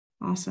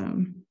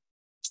Awesome.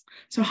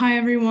 So hi,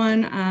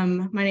 everyone.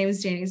 My name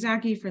is Danny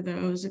Zaki. For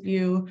those of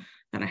you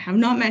that I have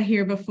not met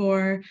here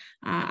before,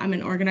 I'm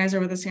an organizer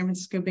with the San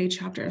Francisco Bay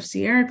chapter of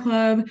Sierra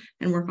Club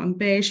and work on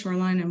bay,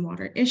 shoreline, and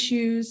water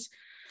issues.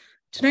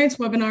 Tonight's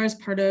webinar is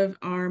part of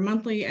our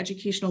monthly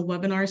educational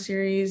webinar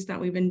series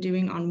that we've been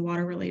doing on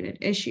water-related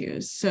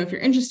issues. So if you're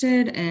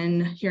interested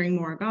in hearing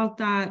more about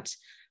that,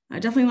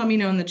 definitely let me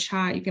know in the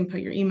chat. You can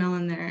put your email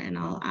in there and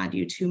I'll add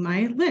you to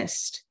my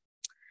list.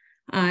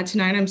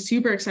 Tonight, I'm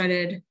super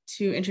excited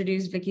to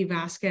introduce Vicky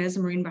Vásquez, a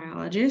marine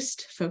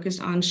biologist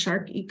focused on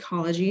shark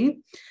ecology.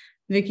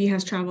 Vicky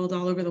has traveled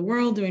all over the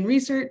world doing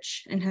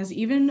research and has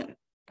even,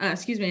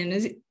 and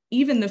is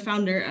even the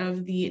founder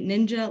of the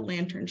Ninja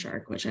Lantern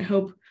Shark, which I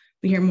hope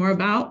we hear more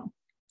about.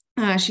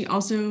 She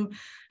also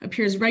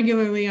appears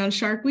regularly on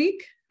Shark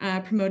Week,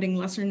 promoting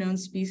lesser known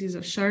species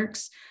of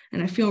sharks.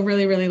 And I feel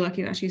really, really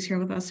lucky that she's here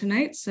with us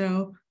tonight.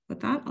 So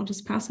with that, I'll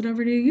just pass it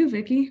over to you,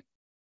 Vicky.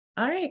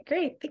 All right,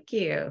 great. Thank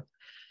you.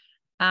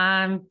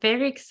 I'm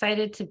very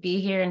excited to be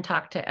here and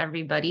talk to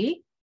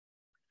everybody.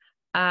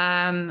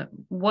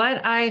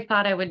 What I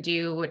thought I would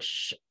do,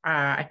 which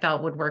I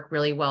felt would work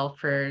really well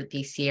for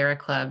the Sierra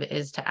Club,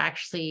 is to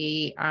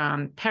actually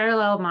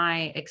parallel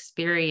my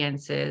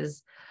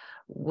experiences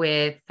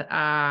with,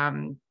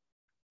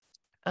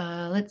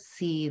 let's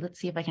see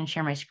if I can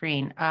share my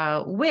screen,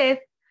 with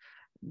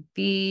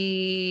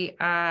the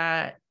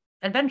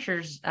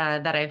adventures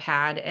that I've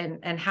had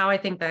and how I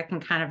think that can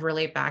kind of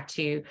relate back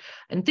to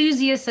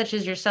enthusiasts such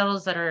as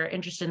yourselves that are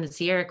interested in the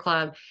Sierra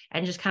Club,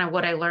 and just kind of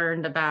what I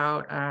learned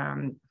about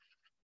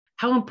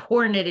how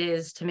important it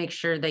is to make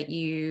sure that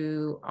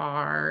you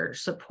are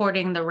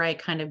supporting the right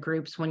kind of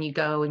groups when you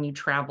go and you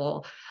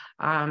travel.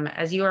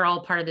 As you are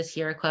all part of the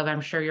Sierra Club,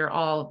 I'm sure you're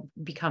all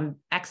become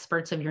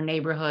experts of your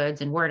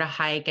neighborhoods and where to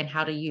hike and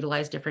how to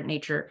utilize different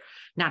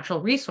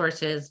natural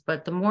resources.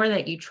 But the more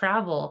that you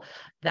travel,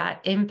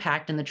 that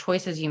impact and the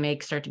choices you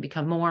make start to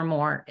become more and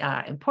more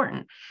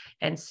important.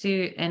 And so,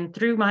 and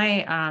through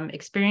my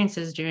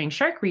experiences doing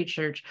shark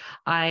research,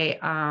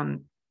 I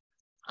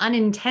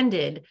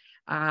unintended,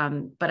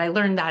 but I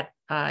learned that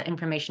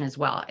information as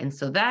well. And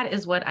so that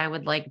is what I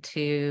would like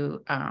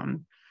to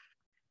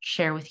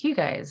share with you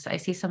guys. I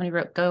see somebody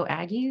wrote "Go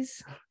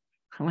Aggies."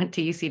 I went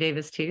to UC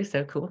Davis too,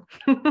 so cool.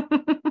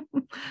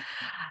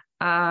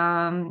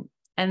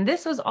 And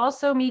this was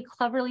also me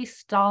cleverly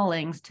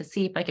stalling to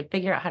see if I could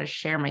figure out how to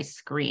share my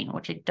screen,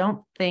 which I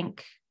don't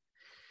think.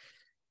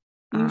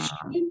 You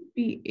should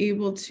be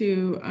able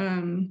to,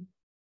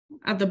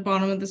 at the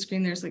bottom of the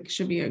screen, there's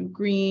should be a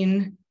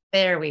green.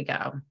 There we go.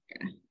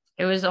 Yeah.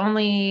 It was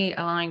only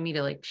allowing me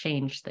to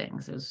change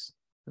things. It was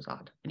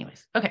odd.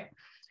 Anyways, okay.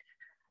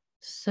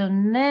 So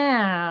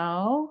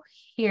now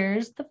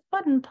here's the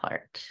fun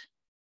part.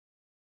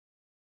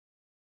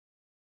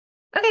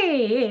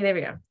 Okay, there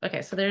we go.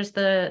 Okay, so there's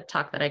the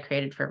talk that I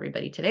created for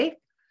everybody today.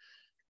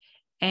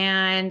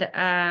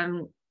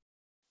 And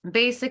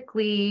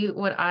basically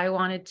what I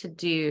wanted to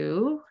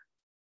do,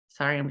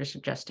 sorry, I'm just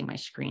adjusting my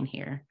screen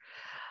here,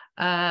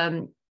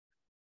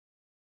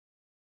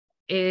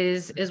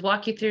 is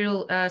walk you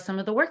through some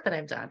of the work that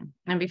I've done.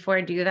 And before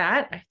I do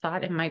that, I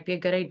thought it might be a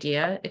good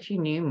idea if you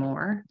knew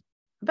more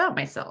about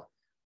myself.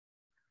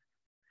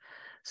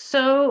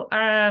 So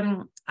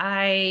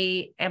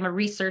I am a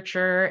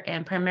researcher,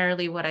 and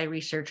primarily what I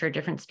research are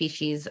different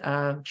species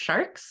of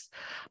sharks.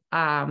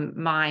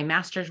 My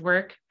master's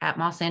work at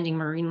Moss Landing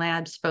Marine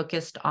Labs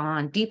focused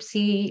on deep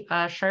sea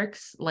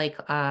sharks like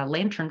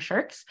lantern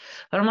sharks,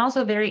 but I'm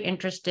also very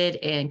interested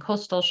in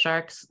coastal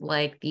sharks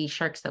like the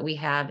sharks that we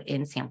have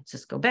in San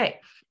Francisco Bay.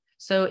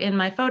 So in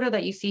my photo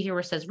that you see here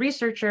where it says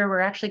researcher, we're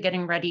actually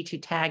getting ready to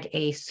tag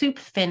a soup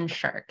fin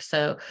shark.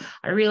 So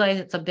I realize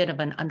it's a bit of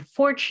an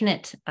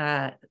unfortunate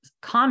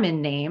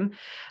common name,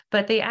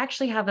 but they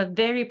actually have a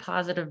very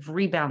positive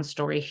rebound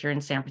story here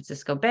in San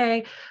Francisco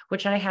Bay,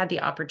 which I had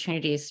the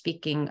opportunity of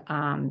speaking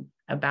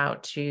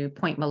about to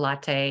Point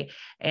Malate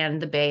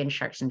and the Bay and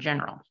sharks in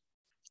general.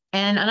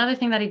 And another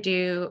thing that I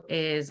do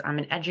is I'm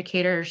an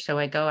educator. So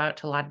I go out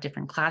to a lot of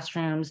different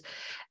classrooms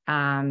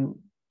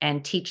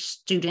and teach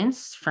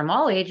students from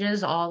all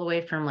ages, all the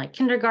way from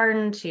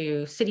kindergarten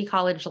to city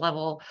college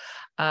level,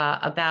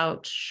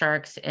 about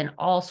sharks in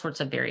all sorts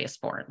of various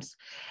forms.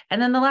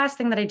 And then the last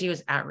thing that I do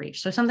is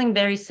outreach. So something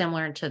very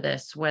similar to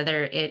this,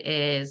 whether it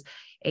is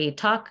a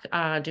talk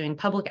doing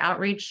public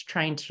outreach,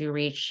 trying to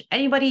reach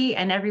anybody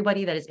and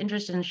everybody that is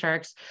interested in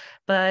sharks,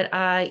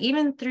 but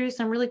even through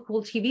some really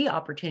cool TV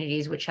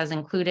opportunities, which has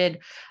included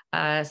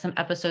some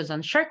episodes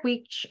on Shark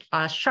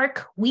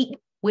Week,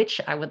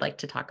 which I would like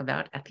to talk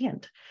about at the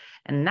end.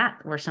 And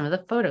that were some of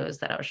the photos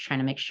that I was trying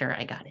to make sure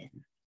I got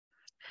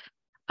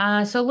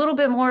in. So a little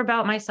bit more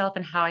about myself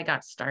and how I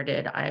got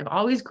started. I've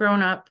always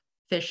grown up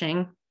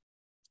fishing,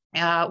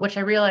 which I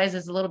realize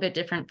is a little bit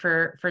different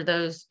for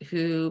those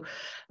who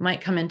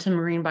might come into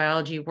marine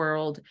biology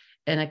world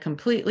in a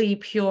completely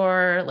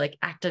pure,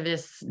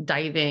 activist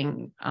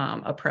diving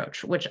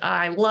approach, which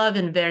I love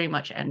and very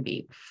much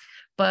envy.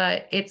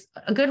 but it's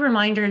a good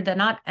reminder that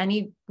not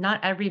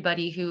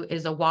everybody who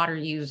is a water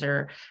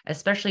user,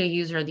 especially a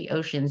user of the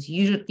oceans,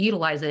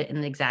 utilize it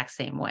in the exact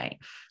same way.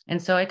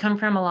 And so I come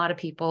from a lot of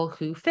people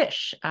who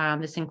fish.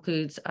 This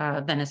includes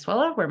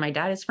Venezuela, where my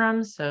dad is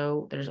from.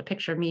 So there's a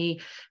picture of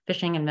me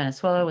fishing in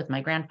Venezuela with my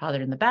grandfather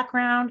in the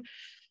background.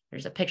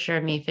 There's a picture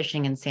of me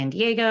fishing in San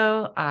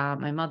Diego.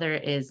 My mother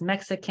is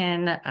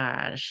Mexican.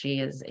 She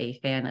is a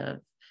fan of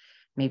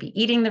maybe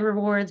eating the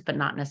rewards, but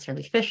not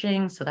necessarily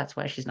fishing. So that's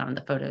why she's not in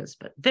the photos,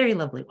 but very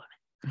lovely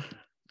woman.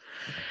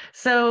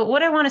 So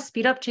what I want to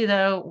speed up to,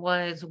 though,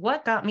 was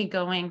what got me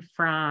going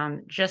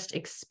from just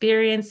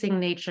experiencing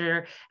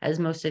nature, as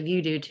most of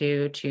you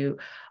do, to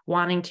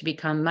wanting to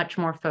become much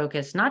more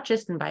focused, not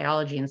just in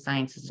biology and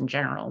sciences in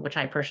general, which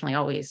I personally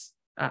always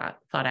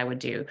thought I would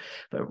do,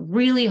 but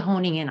really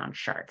honing in on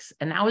sharks.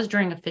 And that was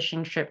during a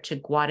fishing trip to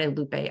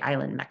Guadalupe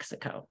Island,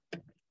 Mexico.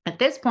 At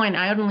this point,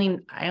 I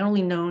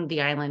only known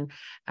the island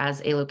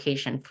as a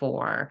location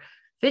for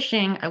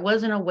fishing. I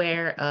wasn't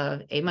aware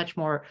of a much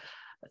more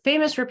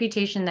famous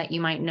reputation that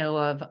you might know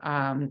of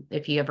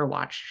if you ever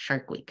watch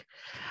Shark Week.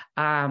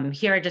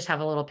 Here I just have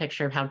a little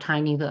picture of how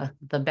tiny the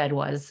bed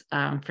was.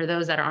 For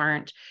those that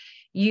aren't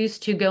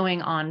used to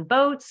going on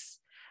boats,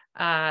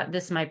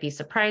 this might be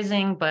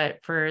surprising,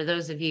 but for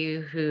those of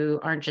you who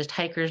aren't just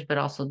hikers, but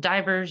also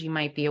divers, you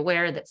might be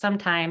aware that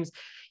sometimes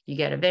you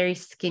get a very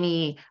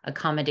skinny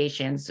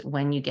accommodations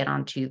when you get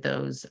onto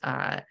those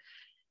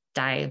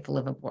dive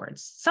liveaboards.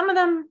 Some of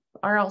them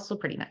are also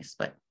pretty nice,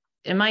 but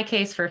in my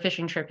case, for a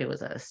fishing trip, it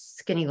was a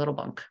skinny little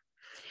bunk.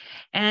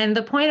 And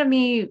the point of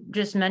me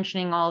just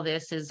mentioning all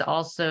this is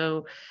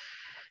also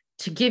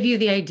to give you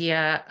the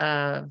idea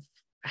of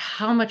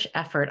how much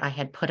effort I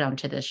had put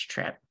onto this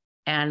trip.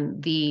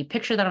 And the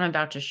picture that I'm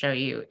about to show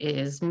you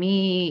is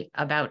me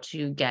about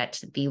to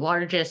get the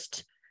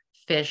largest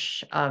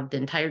fish of the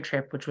entire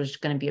trip, which was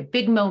going to be a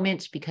big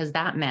moment because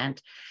that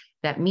meant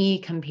that me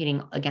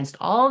competing against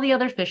all the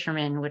other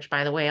fishermen, which,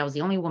 by the way, I was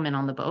the only woman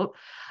on the boat,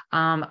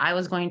 I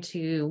was going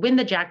to win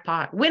the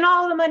jackpot, win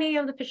all the money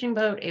of the fishing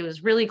boat. It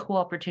was really cool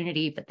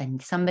opportunity, but then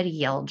somebody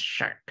yelled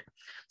shark.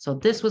 So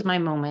this was my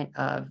moment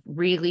of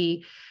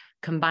really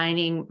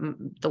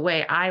combining the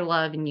way I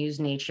love and use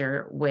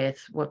nature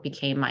with what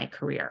became my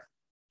career.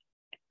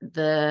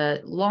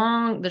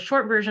 The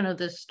short version of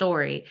this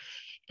story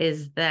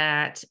is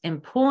that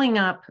in pulling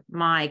up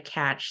my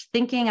catch,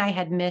 thinking I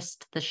had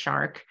missed the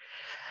shark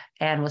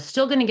and was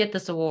still going to get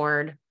this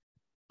award,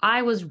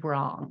 I was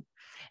wrong.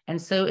 And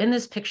so in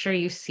this picture,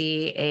 you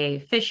see a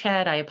fish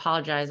head. I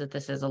apologize if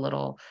this is a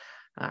little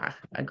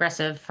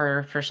aggressive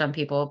for some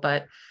people,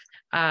 but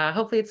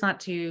hopefully it's not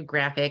too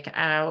graphic.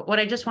 What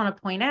I just want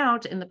to point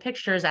out in the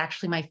picture is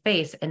actually my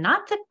face and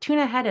not the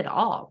tuna head at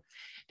all.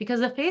 Because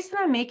the face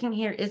that I'm making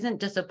here isn't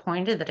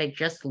disappointed that I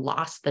just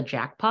lost the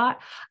jackpot.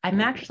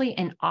 I'm actually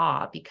in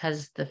awe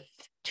because the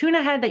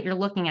tuna head that you're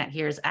looking at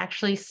here is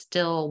actually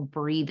still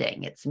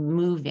breathing. It's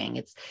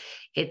moving.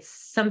 It's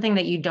something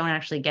that you don't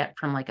actually get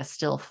from like a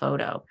still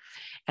photo.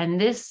 And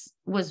this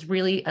was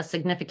really a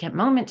significant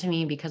moment to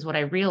me because what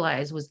I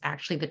realized was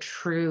actually the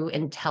true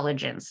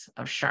intelligence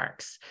of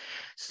sharks.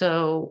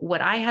 So what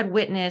I had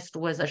witnessed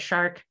was a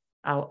shark,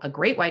 a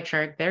great white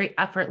shark, very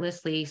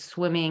effortlessly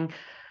swimming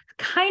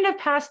kind of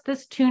past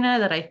this tuna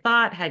that I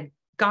thought had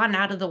gotten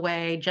out of the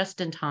way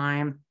just in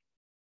time.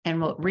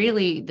 And what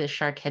really this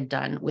shark had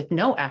done with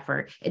no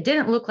effort, it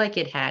didn't look like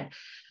it had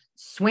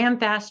swam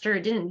faster.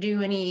 It didn't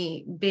do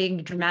any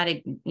big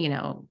dramatic,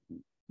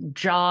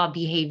 jaw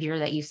behavior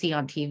that you see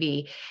on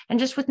TV. And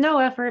just with no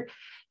effort,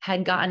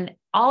 had gotten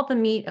all the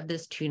meat of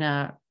this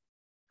tuna,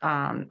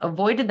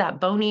 avoided that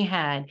bony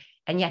head,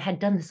 and yet had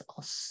done this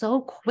all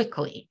so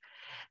quickly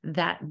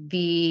that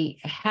the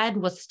head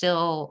was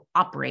still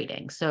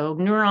operating. So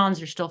neurons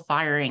are still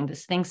firing.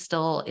 This thing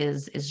still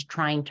is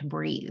trying to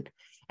breathe.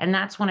 And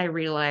that's when I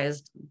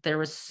realized there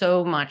was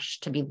so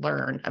much to be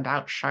learned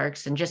about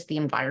sharks and just the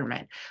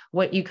environment.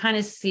 What you kind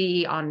of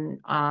see on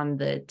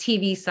the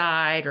TV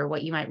side or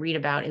what you might read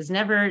about is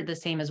never the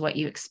same as what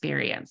you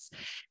experience.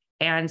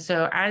 And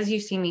so as you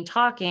see me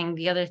talking,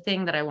 the other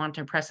thing that I want to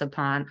impress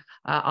upon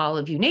all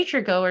of you nature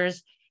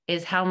goers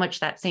is how much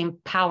that same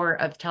power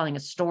of telling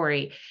a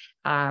story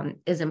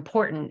is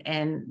important,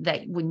 and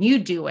that when you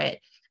do it,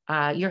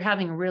 you're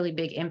having a really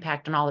big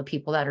impact on all the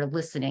people that are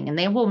listening, and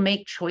they will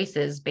make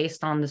choices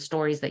based on the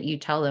stories that you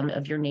tell them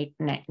of your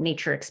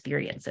nature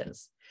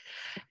experiences.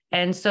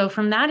 And so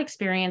from that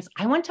experience,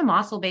 I went to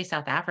Mossel Bay,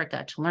 South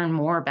Africa to learn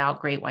more about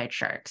great white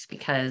sharks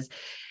because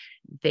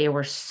they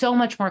were so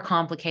much more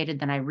complicated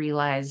than I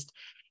realized.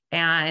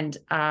 And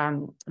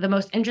the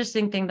most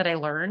interesting thing that I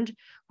learned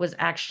was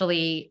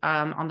actually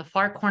on the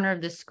far corner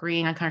of the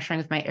screen. I'm kind of showing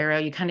with my arrow.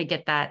 You kind of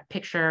get that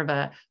picture of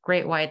a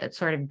great white that's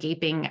sort of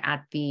gaping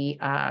at the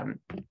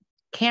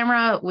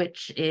camera,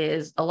 which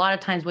is a lot of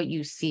times what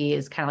you see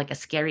is kind of like a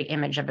scary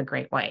image of a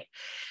great white.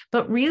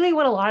 But really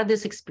what a lot of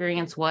this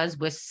experience was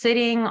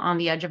sitting on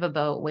the edge of a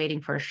boat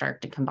waiting for a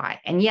shark to come by.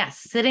 And yes,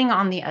 sitting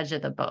on the edge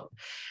of the boat,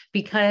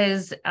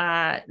 because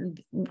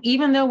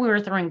even though we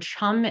were throwing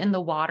chum in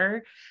the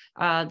water,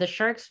 The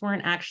sharks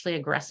weren't actually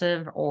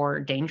aggressive or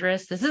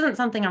dangerous. This isn't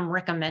something I'm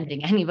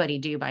recommending anybody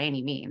do by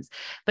any means,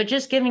 but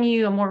just giving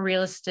you a more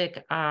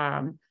realistic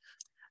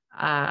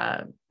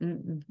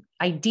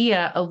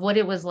idea of what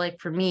it was like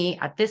for me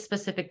at this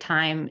specific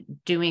time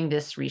doing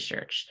this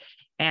research.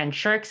 And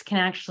sharks can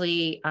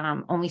actually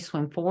only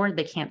swim forward.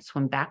 They can't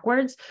swim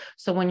backwards.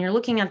 So when you're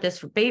looking at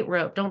this bait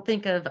rope, don't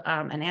think of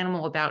an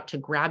animal about to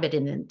grab it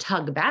and then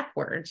tug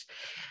backwards.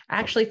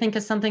 Actually think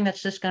of something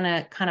that's just going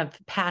to kind of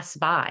pass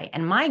by.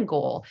 And my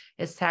goal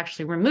is to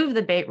actually remove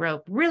the bait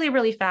rope really,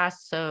 really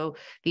fast, so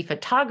the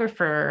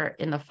photographer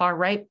in the far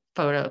right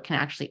photo can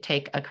actually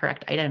take a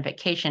correct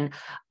identification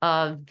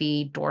of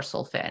the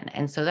dorsal fin.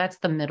 And so that's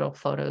the middle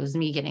photo, is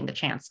me getting the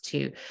chance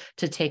to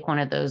take one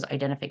of those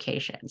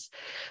identifications.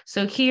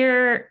 So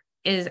here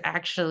is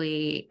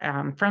actually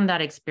from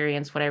that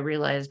experience, what I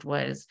realized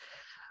was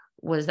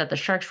that the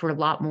sharks were a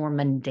lot more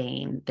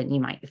mundane than you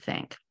might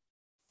think.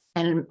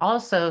 And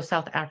also,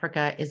 South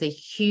Africa is a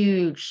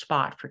huge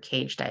spot for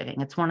cage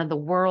diving. It's one of the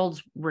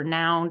world's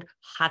renowned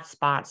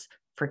hotspots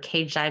for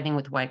cage diving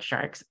with white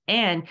sharks.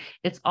 And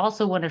it's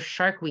also one of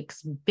Shark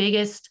Week's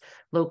biggest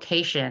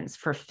locations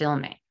for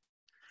filming.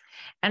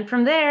 And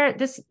from there,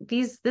 this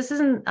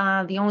isn't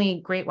the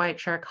only great white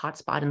shark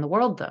hotspot in the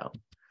world, though.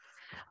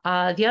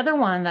 The other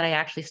one that I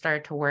actually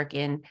started to work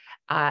in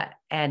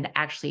and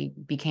actually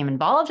became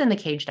involved in the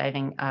cage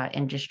diving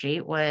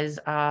industry was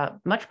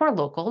much more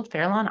local,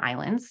 Farallon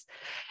Islands.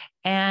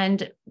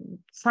 And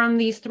from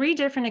these 3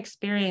 different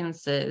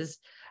experiences,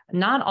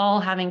 not all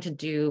having to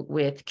do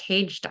with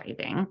cage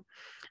diving.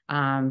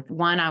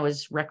 One, I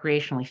was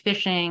recreationally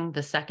fishing.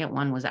 The second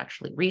one was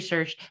actually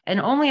research. And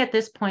only at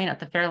this point at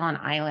the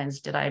Farallon Islands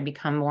did I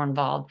become more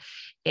involved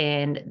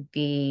in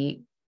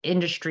the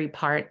industry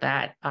part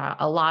that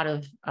a lot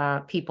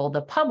of people,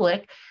 the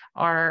public,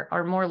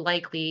 are more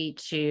likely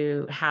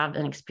to have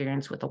an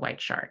experience with a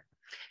white shark.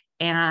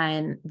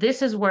 And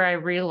this is where I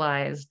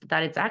realized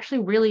that it's actually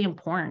really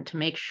important to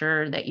make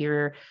sure that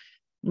you're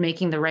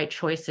making the right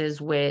choices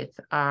with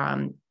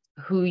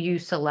who you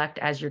select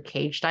as your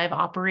cage dive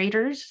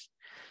operators,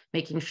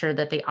 making sure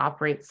that they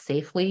operate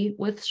safely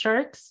with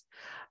sharks.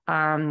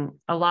 A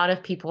lot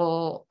of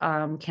people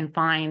can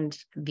find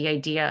the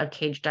idea of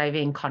cage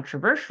diving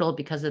controversial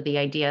because of the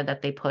idea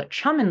that they put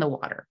chum in the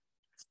water.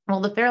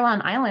 Well, the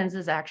Farallon Islands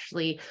is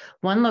actually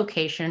one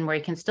location where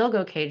you can still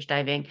go cage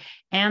diving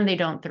and they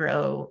don't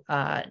throw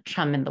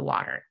chum in the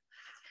water.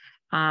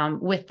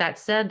 With that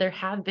said, there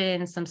have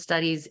been some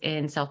studies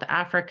in South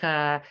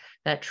Africa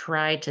that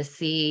tried to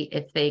see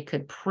if they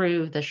could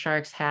prove the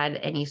sharks had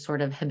any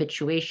sort of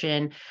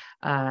habituation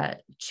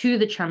to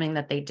the chumming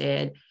that they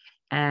did.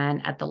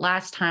 And at the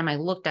last time I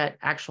looked at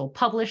actual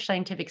published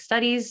scientific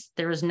studies,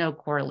 there was no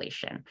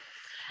correlation.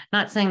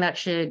 Not saying that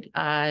should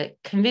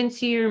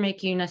convince you or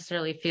make you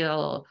necessarily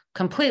feel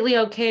completely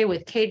okay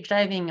with cage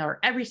diving or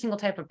every single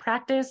type of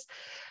practice,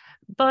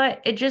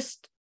 but it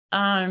just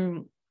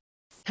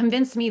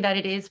convinced me that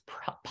it is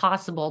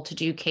possible to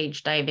do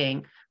cage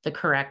diving the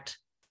correct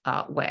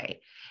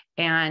way.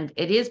 And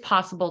it is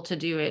possible to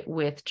do it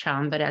with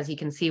chum, but as you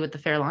can see with the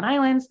Farallon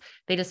Islands,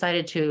 they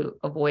decided to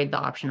avoid the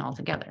option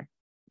altogether.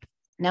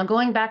 Now,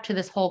 going back to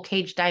this whole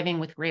cage diving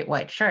with great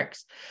white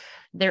sharks,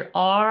 there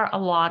are a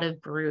lot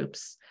of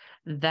groups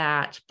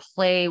that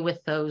play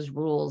with those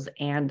rules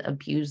and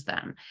abuse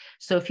them.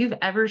 So if you've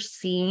ever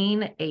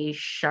seen a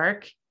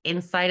shark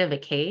inside of a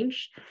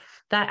cage,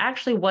 that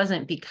actually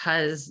wasn't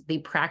because the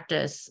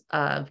practice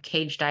of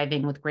cage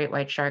diving with great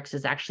white sharks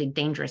is actually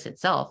dangerous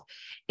itself.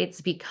 It's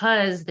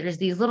because there's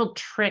these little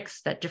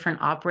tricks that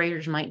different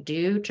operators might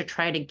do to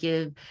try to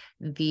give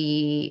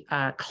the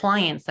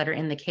clients that are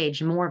in the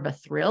cage more of a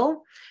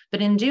thrill.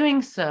 But in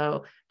doing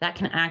so, that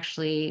can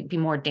actually be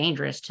more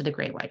dangerous to the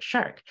great white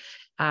shark.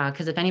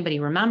 Because if anybody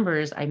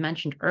remembers, I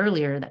mentioned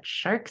earlier that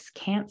sharks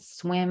can't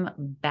swim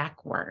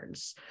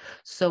backwards.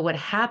 So what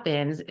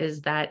happens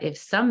is that if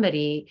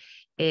somebody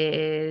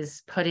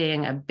is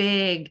putting a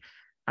big,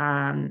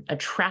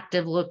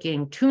 attractive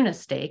looking tuna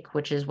steak,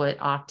 which is what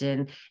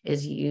often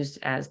is used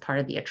as part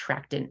of the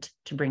attractant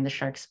to bring the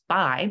sharks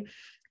by,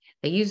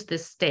 they use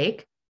this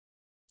steak,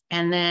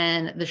 and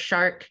then the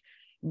shark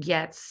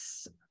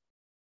gets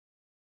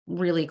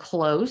really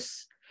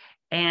close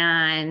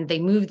and they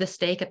move the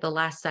steak at the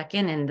last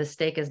second, and the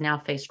steak is now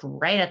faced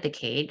right at the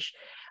cage.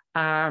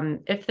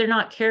 If they're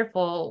not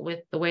careful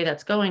with the way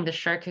that's going, the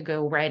shark could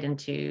go right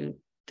into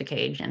the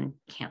cage and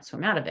can't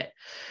swim out of it.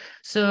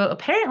 So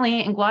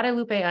apparently in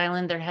Guadalupe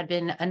Island, there had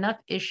been enough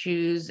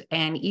issues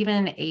and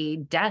even a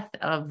death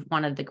of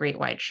one of the great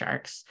white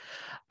sharks,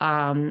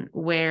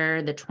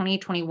 where the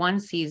 2021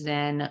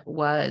 season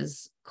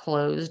was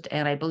closed,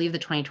 and I believe the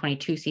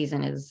 2022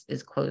 season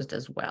is closed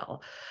as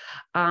well.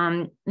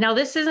 Now,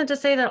 this isn't to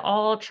say that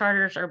all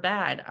charters are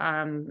bad.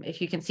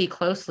 If you can see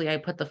closely, I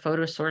put the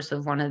photo source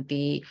of one of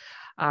the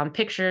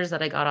pictures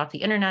that I got off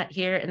the internet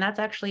here, and that's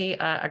actually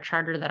a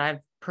charter that I've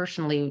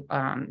personally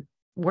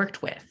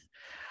worked with.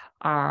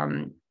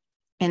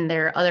 in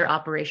their other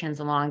operations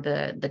along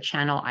the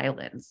Channel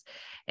Islands.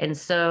 And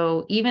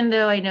so even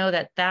though I know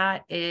that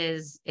that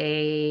is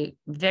a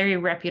very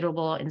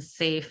reputable and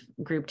safe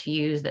group to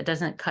use that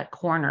doesn't cut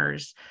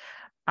corners,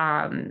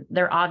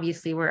 there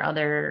obviously were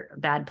other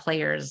bad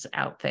players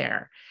out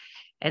there.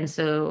 And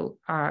so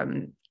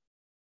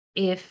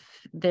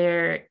if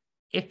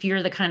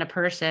you're the kind of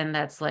person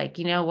that's like,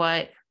 you know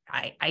what,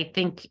 I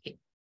think,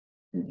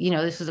 you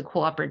know, this is a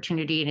cool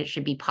opportunity and it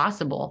should be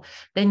possible,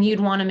 then you'd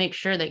want to make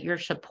sure that you're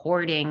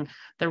supporting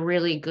the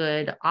really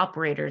good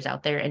operators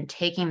out there and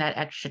taking that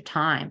extra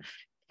time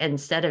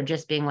instead of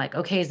just being like,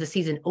 okay, is the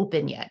season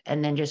open yet?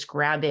 And then just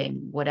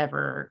grabbing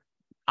whatever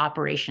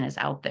operation is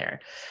out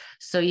there.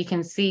 So you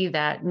can see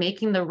that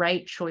making the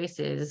right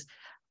choices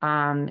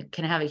can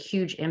have a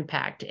huge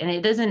impact. And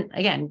it doesn't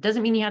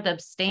mean you have to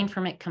abstain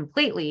from it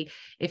completely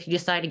if you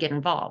decide to get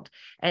involved.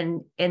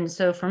 And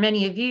so for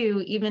many of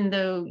you, even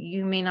though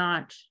you may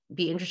not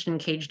be interested in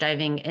cage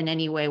diving in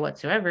any way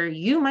whatsoever,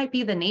 you might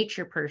be the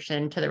nature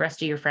person to the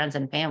rest of your friends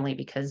and family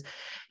because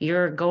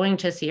you're going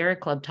to Sierra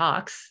Club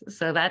talks.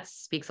 So that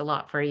speaks a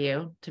lot for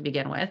you to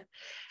begin with.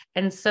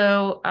 And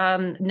so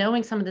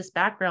knowing some of this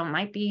background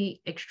might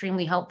be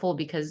extremely helpful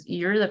because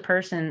you're the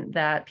person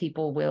that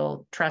people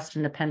will trust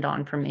and depend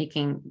on for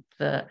making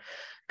the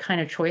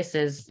kind of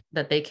choices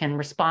that they can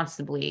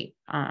responsibly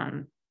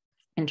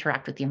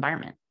interact with the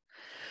environment.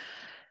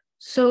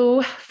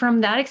 So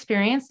from that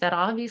experience, that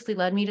obviously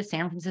led me to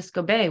San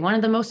Francisco Bay. One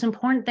of the most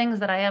important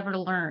things that I ever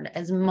learned,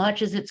 as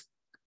much as it's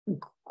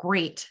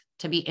great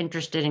to be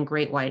interested in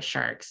great white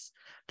sharks,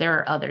 there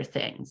are other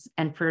things.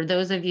 And for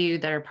those of you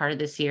that are part of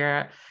the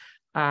Sierra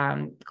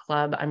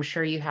Club, I'm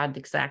sure you had the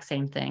exact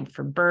same thing.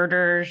 For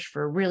birders,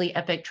 for really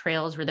epic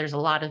trails where there's a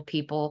lot of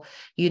people,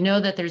 you know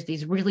that there's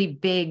these really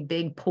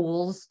big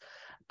pools,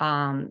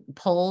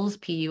 pulls,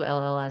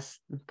 P-U-L-L-S,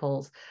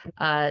 pulls,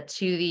 to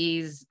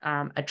these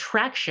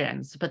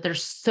attractions, but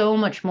there's so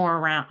much more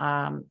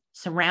around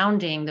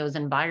surrounding those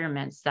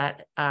environments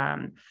that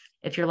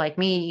if you're like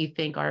me, you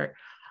think are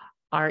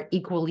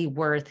equally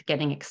worth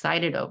getting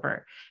excited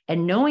over.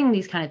 And knowing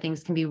these kind of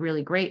things can be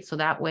really great. So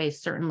that way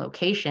certain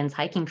locations,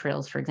 hiking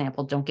trails, for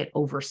example, don't get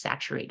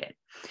oversaturated.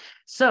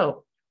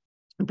 So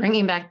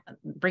bringing that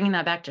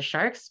back to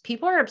sharks,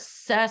 people are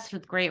obsessed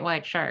with great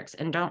white sharks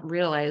and don't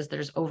realize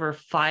there's over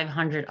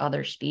 500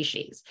 other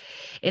species.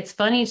 It's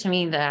funny to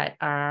me that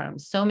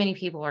so many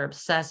people are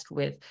obsessed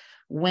with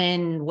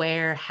when,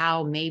 where,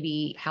 how,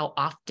 maybe, how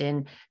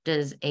often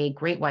does a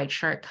great white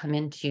shark come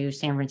into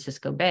San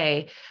Francisco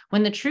Bay,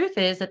 when the truth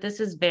is that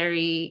this is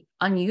very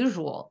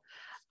unusual.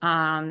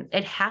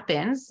 It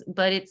happens,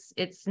 but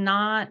it's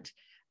not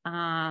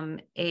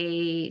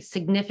a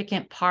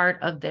significant part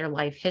of their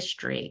life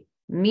history.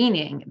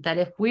 Meaning that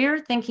if we're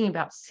thinking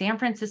about San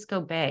Francisco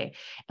Bay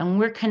and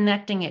we're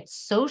connecting it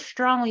so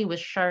strongly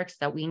with sharks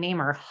that we name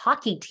our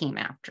hockey team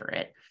after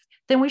it,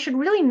 then we should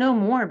really know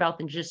more about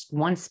than just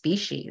one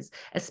species,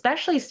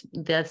 especially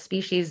the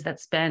species that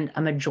spend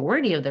a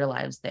majority of their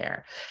lives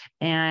there.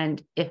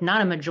 And if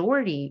not a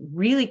majority,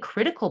 really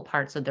critical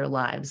parts of their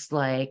lives,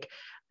 like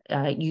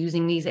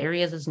using these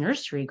areas as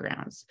nursery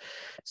grounds.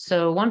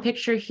 So one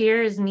picture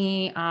here is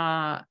me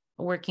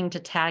working to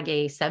tag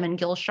a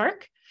 7-gill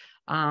shark.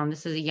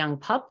 This is a young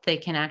pup. They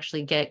can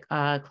actually get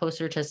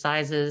closer to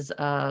sizes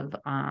of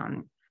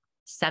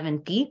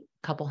 7 feet,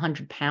 a couple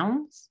hundred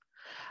pounds.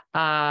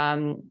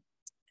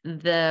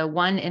 The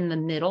one in the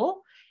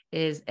middle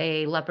is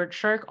a leopard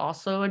shark,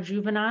 also a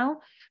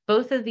juvenile.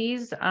 Both of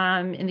these,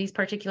 in these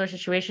particular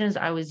situations,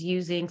 I was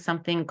using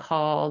something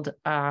called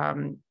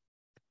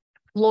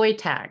Floyd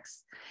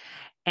tags.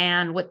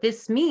 And what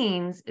this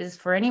means is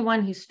for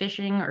anyone who's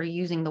fishing or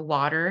using the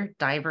water,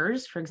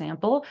 divers, for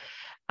example,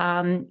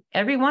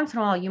 every once in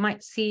a while, you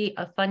might see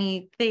a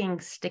funny thing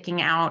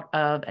sticking out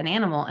of an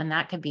animal, and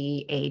that could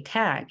be a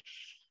tag.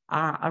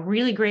 A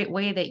really great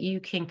way that you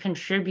can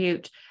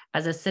contribute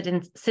as a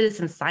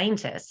citizen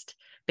scientist,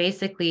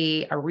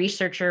 basically a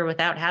researcher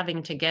without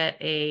having to get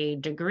a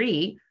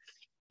degree,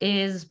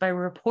 is by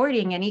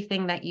reporting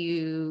anything that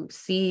you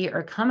see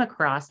or come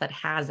across that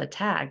has a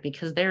tag,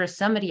 because there is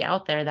somebody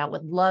out there that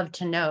would love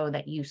to know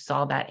that you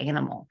saw that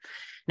animal.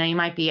 Now you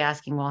might be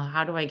asking, well,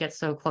 how do I get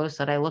so close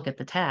that I look at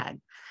the tag?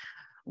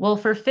 Well,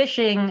 for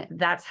fishing,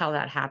 that's how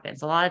that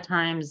happens. A lot of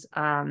times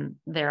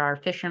there are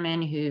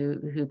fishermen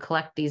who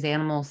collect these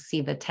animals,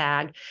 see the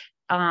tag.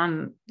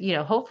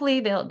 Hopefully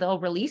they'll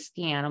release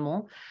the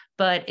animal,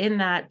 but in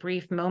that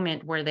brief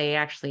moment where they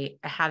actually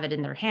have it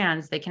in their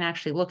hands, they can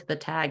actually look at the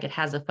tag. It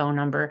has a phone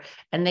number,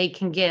 and they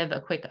can give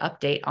a quick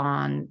update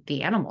on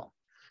the animal.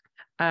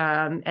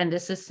 And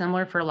this is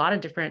similar for a lot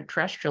of different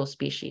terrestrial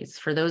species.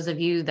 For those of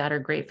you that are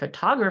great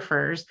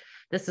photographers,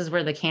 this is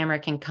where the camera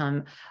can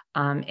come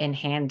in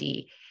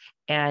handy.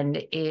 And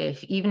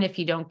even if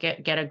you don't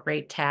get a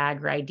great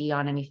tag or ID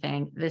on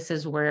anything, this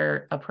is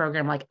where a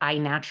program like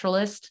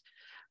iNaturalist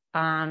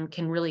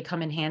can really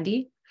come in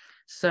handy.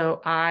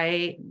 So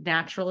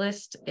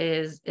iNaturalist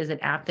is an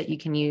app that you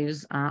can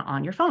use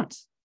on your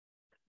phones.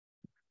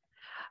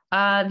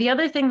 The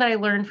other thing that I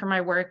learned from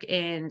my work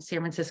in San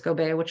Francisco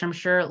Bay, which I'm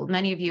sure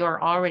many of you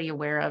are already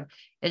aware of,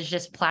 is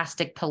just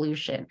plastic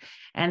pollution.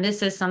 And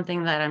this is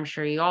something that I'm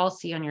sure you all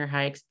see on your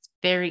hikes. It's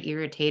very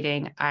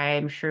irritating.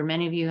 I'm sure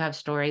many of you have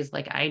stories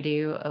like I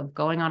do of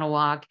going on a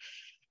walk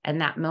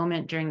and that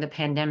moment during the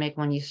pandemic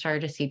when you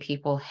started to see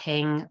people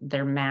hang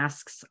their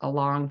masks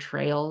along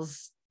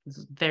trails.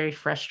 It's very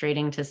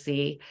frustrating to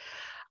see.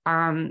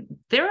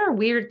 There are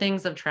weird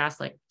things of trash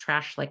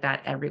like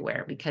that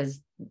everywhere,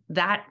 because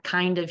that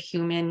kind of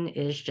human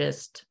is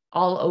just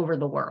all over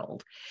the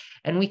world.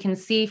 And we can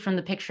see from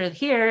the picture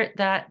here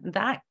that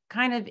that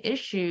kind of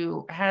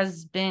issue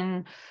has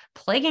been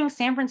plaguing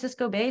San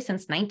Francisco Bay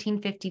since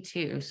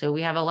 1952. So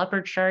we have a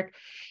leopard shark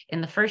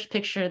in the first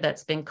picture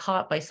that's been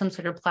caught by some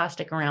sort of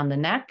plastic around the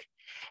neck.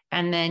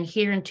 And then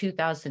here in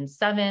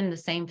 2007, the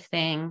same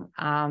thing.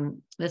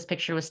 This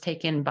picture was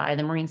taken by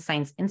the Marine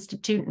Science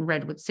Institute in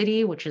Redwood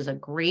City, which is a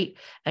great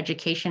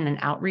education and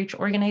outreach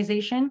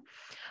organization.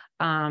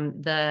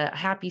 The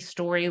happy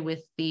story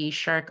with the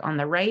shark on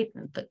the right,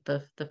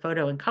 the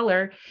photo in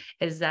color,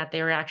 is that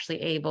they were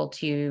actually able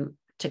to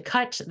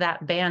cut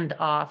that band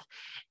off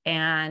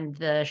and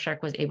the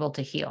shark was able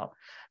to heal.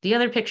 The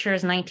other picture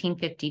is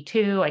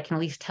 1952. I can at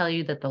least tell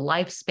you that the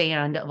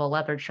lifespan of a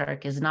leopard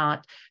shark is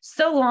not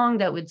so long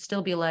that would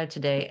still be alive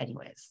today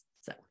anyways.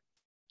 So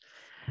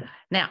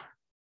now,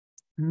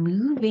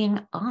 moving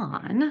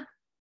on.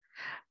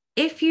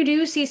 If you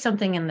do see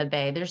something in the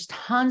bay, there's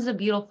tons of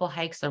beautiful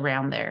hikes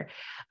around there.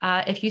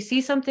 If you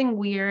see something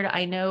weird,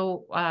 I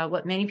know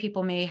what many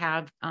people may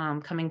have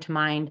coming to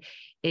mind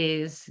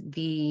is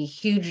the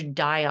huge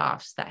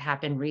die-offs that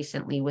happened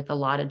recently with a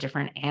lot of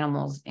different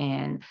animals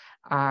in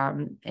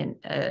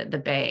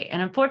the bay.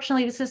 And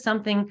unfortunately, this is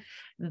something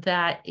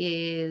that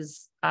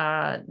is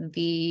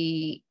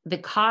the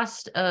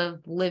cost of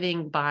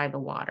living by the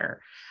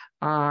water.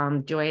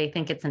 Do I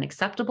think it's an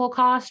acceptable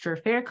cost or a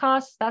fair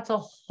cost? That's a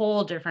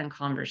whole different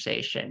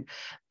conversation.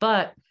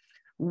 But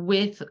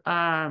with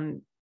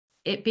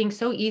it being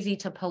so easy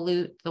to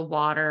pollute the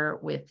water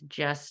with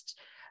just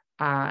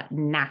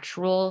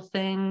natural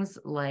things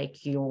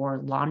like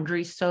your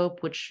laundry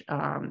soap, which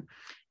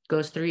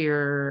goes through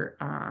your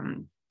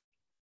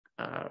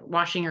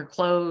washing your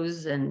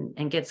clothes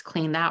and gets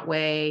clean that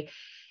way.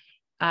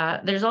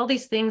 There's all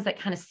these things that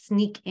kind of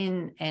sneak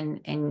in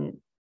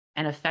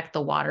and affect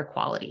the water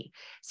quality.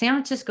 San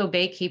Francisco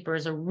Baykeeper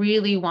is a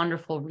really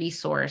wonderful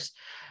resource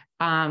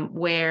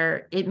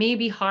where it may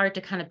be hard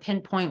to kind of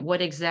pinpoint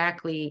what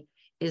exactly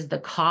is the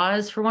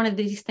cause for one of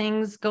these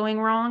things going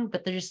wrong,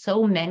 but there's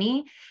so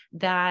many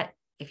that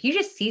if you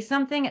just see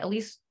something, at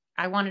least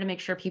I wanted to make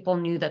sure people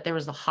knew that there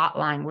was a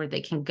hotline where they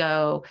can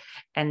go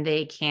and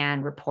they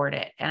can report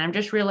it. And I'm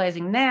just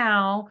realizing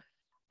now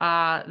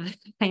I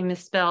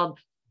misspelled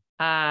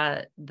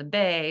the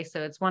bay.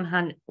 So it's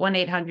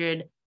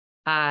 1-800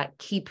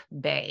 keep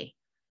bay.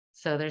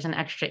 So there's an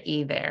extra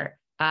E there.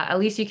 At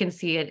least you can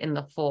see it in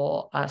the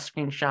full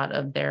screenshot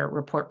of their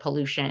report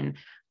pollution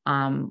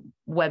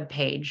web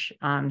page.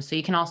 So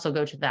you can also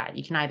go to that.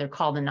 You can either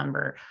call the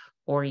number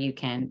or you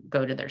can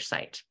go to their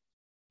site.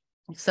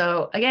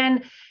 So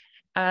again,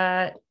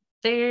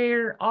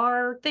 there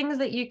are things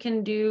that you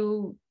can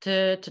do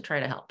to try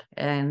to help.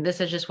 And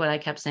this is just what I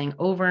kept saying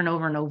over and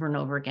over and over and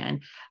over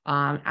again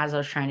as I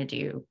was trying to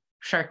do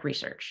shark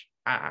research.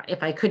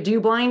 If I could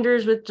do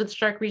blinders with just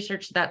shark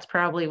research, that's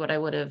probably what I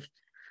would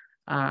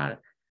have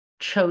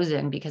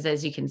chosen, because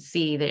as you can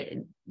see, that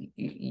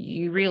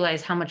you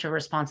realize how much of a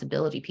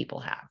responsibility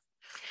people have.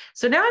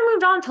 So now I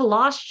moved on to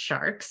lost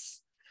sharks.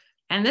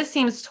 And this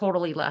seems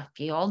totally left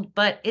field,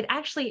 but it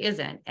actually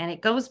isn't. And it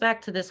goes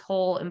back to this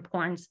whole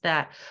importance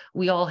that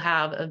we all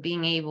have of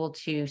being able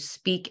to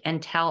speak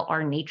and tell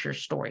our nature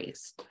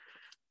stories.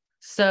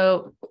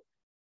 So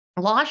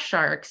lost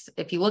sharks,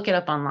 if you look it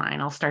up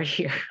online, I'll start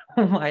here,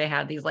 why I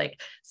had these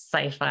like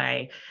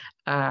sci-fi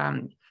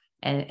and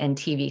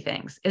TV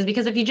things, is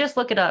because if you just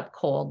look it up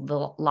cold,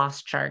 the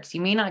lost sharks, you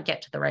may not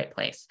get to the right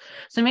place.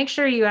 So make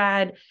sure you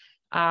add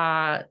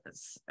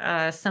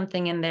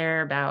something in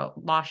there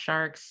about lost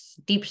sharks,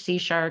 deep sea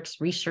sharks,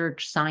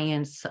 research,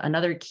 science,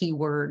 another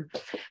keyword.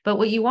 But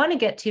what you want to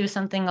get to is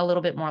something a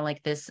little bit more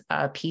like this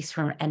piece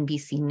from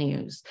NBC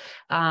News.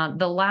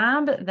 The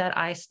lab that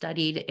I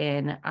studied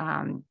in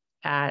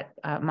at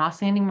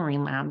Moss Landing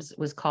Marine Labs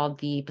was called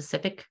the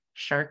Pacific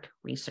Shark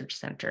Research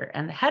Center.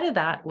 And the head of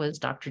that was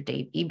Dr.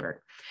 Dave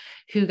Ebert,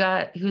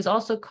 who's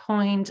also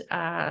coined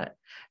the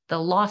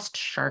lost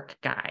shark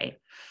guy,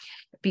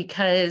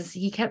 because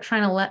he kept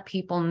trying to let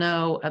people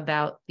know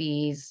about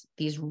these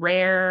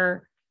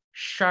rare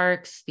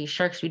sharks, these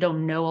sharks we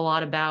don't know a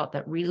lot about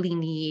that really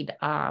need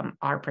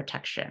our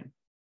protection.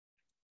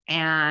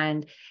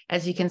 And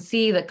as you can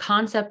see, the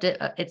concept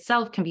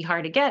itself can be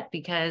hard to get,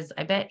 because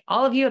I bet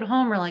all of you at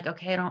home are like,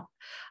 okay,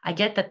 I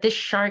get that this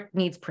shark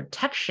needs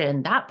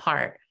protection. That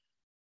part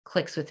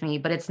clicks with me,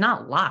 but it's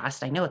not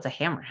lost. I know it's a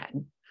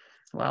hammerhead.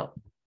 Well,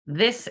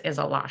 this is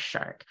a lost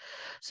shark.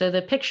 So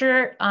the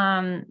picture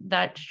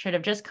that should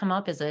have just come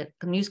up is a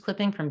news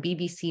clipping from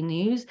BBC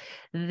News.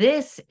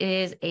 This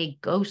is a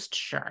ghost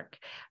shark.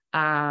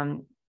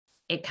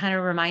 It kind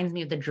of reminds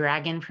me of the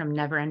dragon from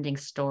Neverending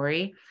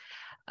Story.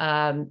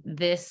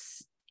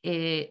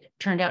 It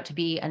turned out to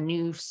be a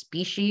new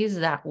species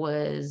that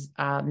was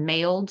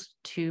mailed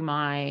to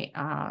my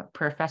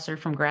professor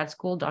from grad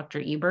school,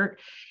 Dr. Ebert.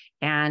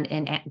 And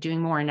in doing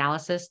more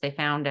analysis, they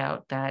found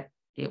out that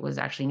it was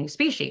actually a new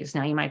species.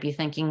 Now you might be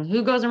thinking,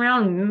 who goes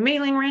around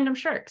mailing random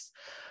sharks?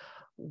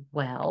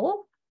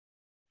 Well,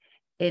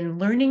 in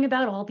learning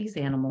about all these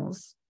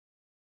animals,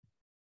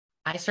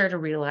 I started to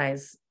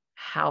realize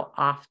how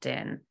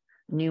often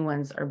new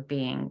ones are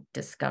being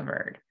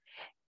discovered.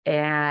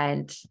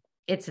 And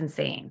it's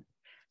insane.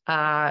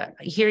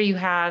 Here you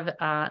have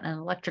an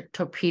electric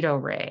torpedo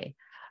ray.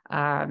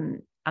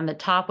 On the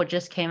top, what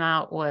just came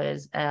out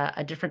was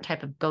a different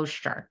type of ghost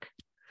shark.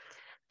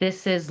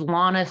 This is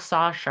Lana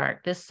saw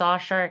shark. This saw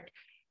shark,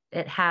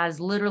 it has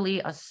literally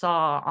a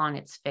saw on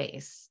its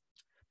face.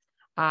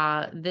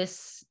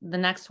 The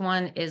next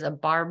one is a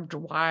barbed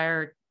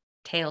wire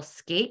tail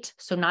skate.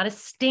 So not a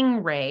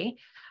stingray.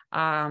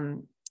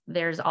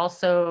 There's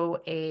also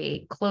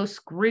a close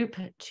group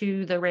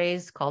to the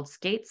rays called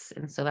skates.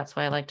 And so that's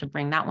why I like to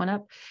bring that one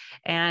up.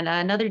 And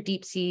another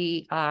deep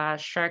sea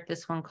shark,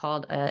 this one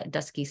called a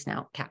dusky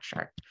snout cat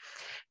shark.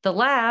 The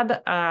lab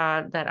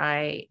that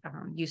I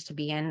used to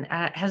be in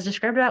has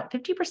described about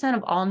 50%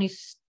 of all new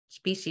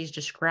species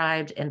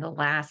described in the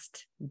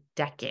last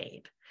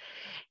decade.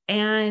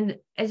 And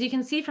as you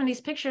can see from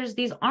these pictures,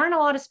 these aren't a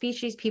lot of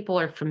species people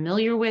are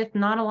familiar with,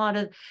 not a lot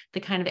of the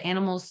kind of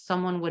animals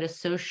someone would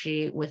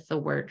associate with the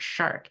word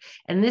shark.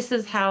 And this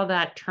is how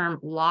that term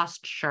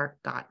lost shark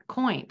got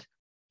coined.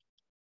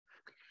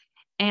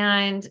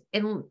 And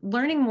in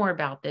learning more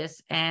about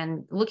this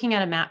and looking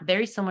at a map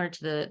very similar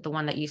to the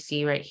one that you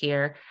see right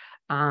here,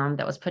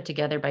 that was put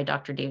together by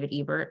Dr. David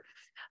Ebert,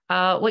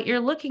 what you're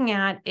looking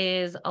at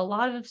is a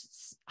lot of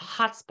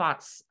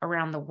hotspots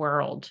around the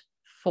world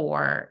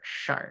for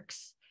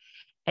sharks.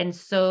 And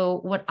so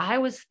what I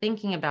was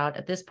thinking about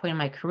at this point in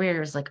my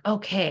career is like,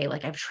 okay,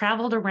 like I've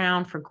traveled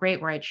around for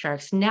great white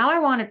sharks. Now I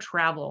want to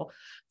travel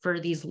for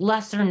these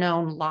lesser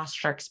known lost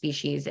shark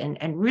species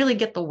and really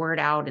get the word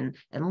out and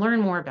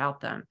learn more about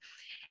them.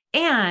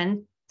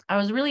 And I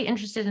was really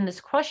interested in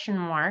this question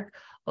mark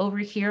over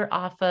here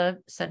off of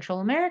Central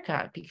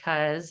America,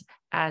 because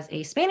as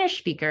a Spanish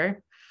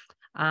speaker,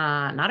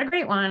 not a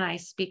great one. I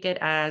speak it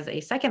as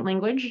a second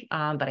language,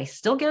 but I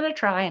still give it a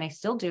try and I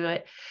still do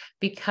it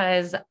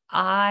because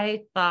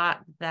I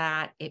thought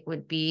that it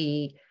would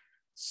be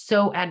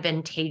so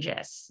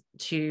advantageous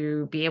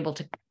to be able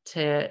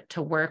to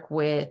work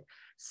with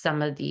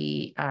some of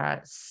the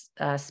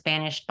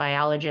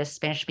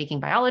Spanish-speaking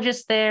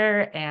biologists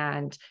there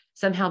and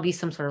somehow be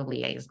some sort of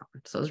liaison.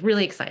 So I was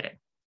really excited.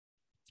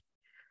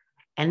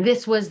 And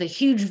this was the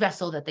huge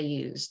vessel that they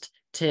used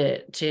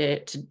to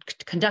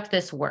conduct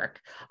this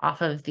work off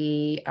of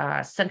the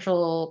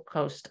central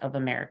coast of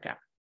America.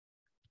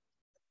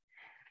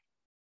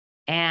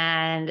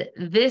 And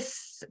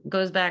this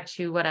goes back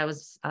to what I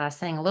was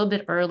saying a little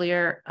bit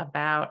earlier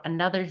about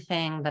another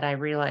thing that I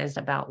realized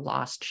about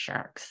lost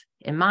sharks.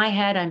 In my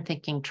head, I'm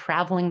thinking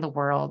traveling the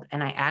world,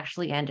 and I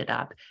actually ended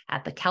up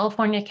at the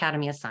California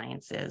Academy of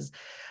Sciences.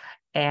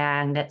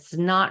 And that's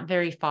not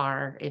very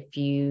far if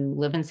you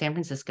live in San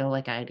Francisco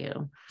like I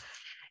do.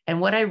 And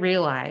what I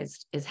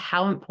realized is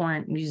how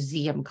important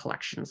museum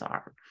collections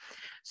are.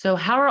 So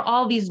how are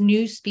all these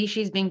new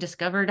species being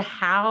discovered?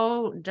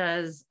 How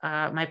does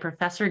my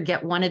professor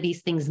get one of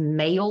these things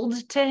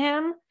mailed to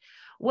him?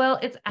 Well,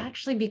 it's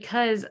actually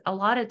because a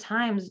lot of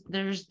times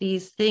there's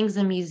these things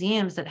in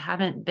museums that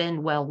haven't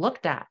been well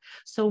looked at.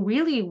 So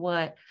really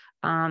what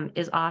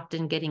is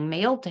often getting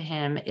mailed to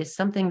him is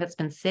something that's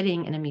been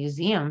sitting in a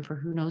museum for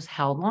who knows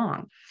how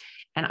long.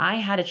 And I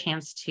had a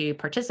chance to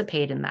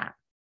participate in that.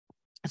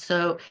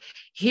 So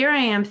here I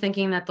am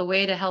thinking that the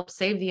way to help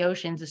save the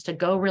oceans is to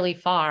go really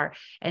far.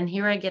 And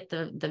here I get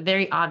the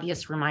very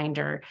obvious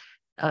reminder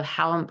of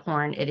how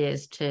important it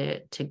is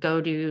to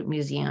go to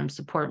museums,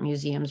 support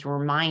museums,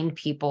 remind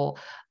people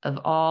of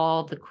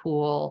all the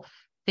cool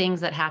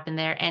things that happen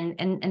there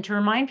and to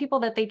remind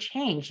people that they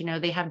change. You know,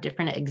 they have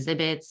different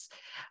exhibits.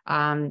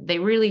 They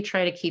really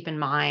try to keep in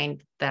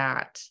mind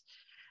that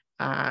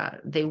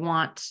they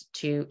want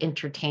to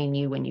entertain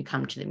you when you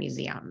come to the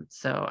museum.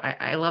 So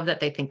I love that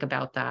they think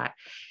about that.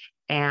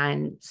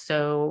 And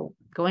so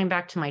going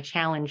back to my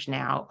challenge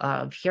now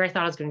of here, I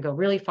thought I was going to go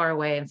really far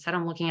away. Instead,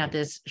 I'm looking at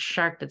this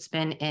shark that's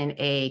been in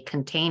a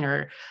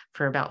container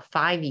for about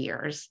 5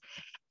 years.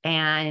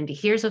 And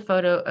here's a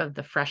photo of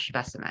the fresh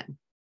specimen.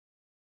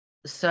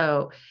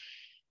 So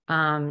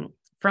from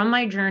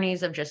my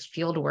journeys of just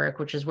field work,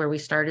 which is where we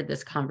started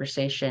this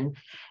conversation,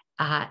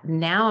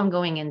 now I'm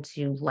going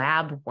into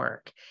lab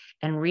work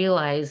and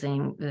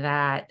realizing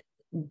that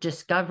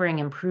discovering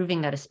and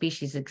proving that a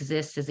species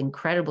exists is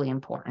incredibly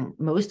important.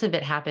 Most of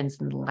it happens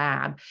in the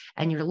lab,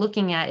 and you're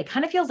looking at, it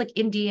kind of feels like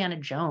Indiana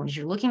Jones.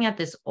 You're looking at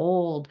this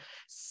old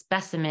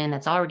specimen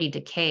that's already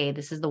decayed.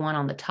 This is the one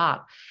on the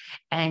top.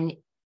 And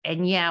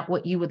yeah,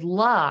 what you would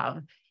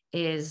love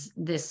is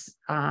this.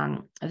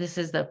 This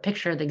is the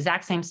picture of the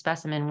exact same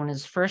specimen when it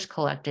was first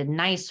collected,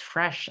 nice,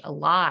 fresh,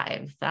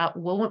 alive.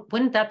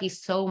 Wouldn't that be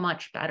so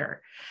much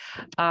better?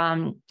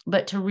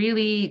 But to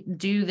really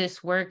do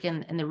this work,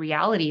 and the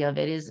reality of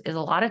it is a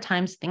lot of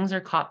times things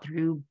are caught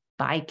through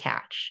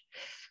bycatch.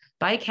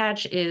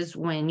 Bycatch is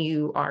when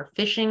you are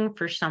fishing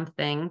for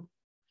something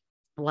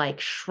like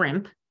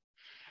shrimp,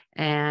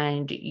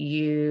 and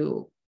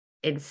you,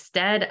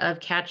 instead of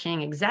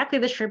catching exactly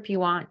the shrimp you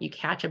want, you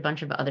catch a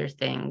bunch of other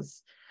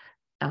things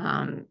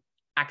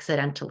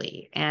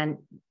accidentally. And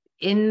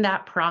in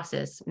that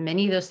process,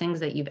 many of those things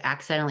that you've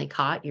accidentally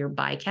caught, your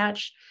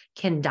bycatch,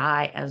 can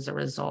die as a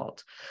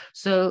result.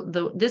 So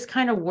this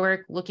kind of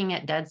work, looking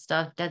at dead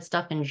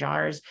stuff in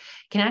jars,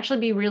 can actually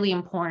be really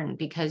important,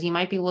 because you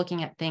might be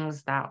looking at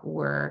things that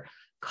were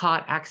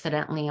caught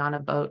accidentally on a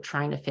boat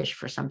trying to fish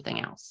for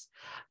something else.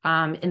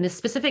 In this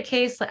specific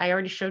case, I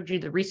already showed you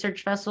the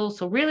research vessel.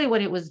 So really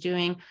what it was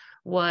doing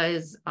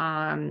was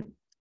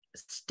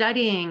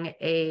studying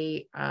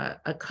a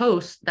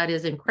coast that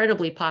is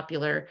incredibly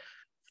popular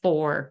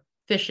for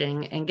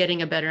fishing, and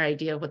getting a better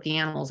idea of what the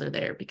animals are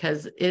there,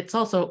 because it's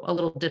also a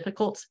little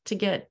difficult to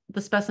get the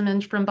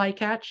specimens from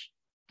bycatch.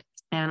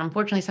 And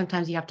unfortunately,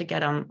 sometimes you have to get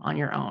them on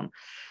your own.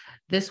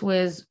 This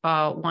was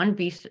one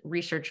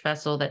research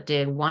vessel that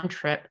did one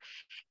trip,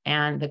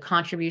 and the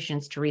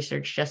contributions to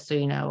research, just so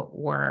you know,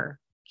 were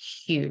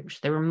huge.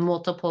 There were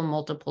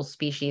multiple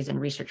species and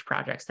research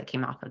projects that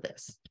came off of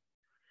this.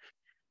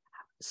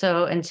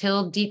 So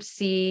until deep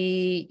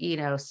sea,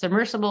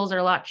 submersibles are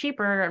a lot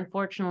cheaper,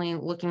 unfortunately,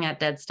 looking at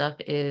dead stuff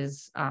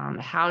is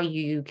how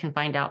you can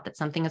find out that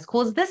something as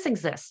cool as this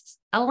exists,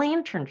 a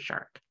lantern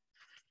shark.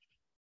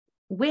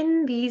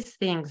 When these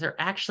things are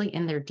actually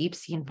in their deep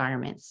sea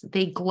environments,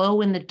 they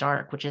glow in the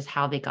dark, which is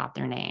how they got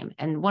their name.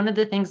 And one of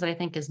the things that I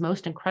think is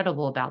most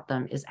incredible about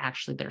them is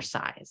actually their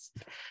size.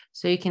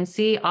 So you can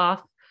see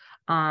off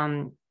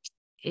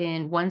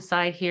in one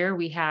side here,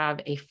 we have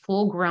a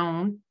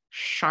full-grown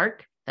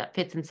shark that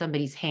fits in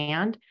somebody's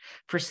hand.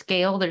 For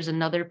scale, there's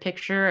another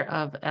picture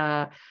of,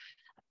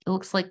 it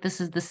looks like this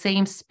is the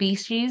same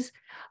species,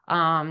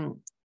 the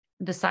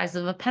size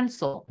of a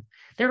pencil.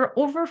 There are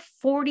over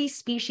 40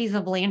 species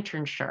of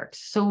lantern sharks.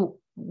 So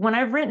when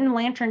I've written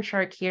lantern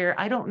shark here,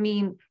 I don't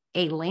mean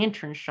a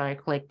lantern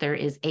shark like there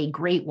is a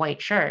great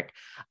white shark.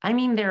 I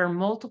mean, there are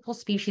multiple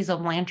species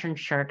of lantern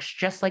sharks,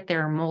 just like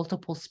there are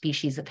multiple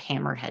species of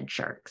hammerhead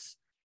sharks.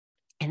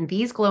 And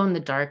these glow in the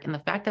dark, and the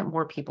fact that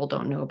more people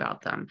don't know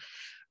about them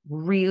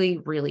really,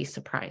 really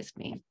surprised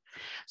me.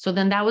 So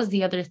then that was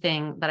the other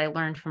thing that I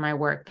learned from my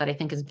work that I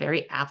think is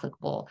very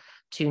applicable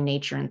to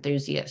nature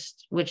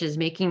enthusiasts, which is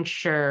making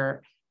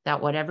sure that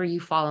whatever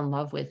you fall in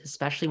love with,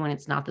 especially when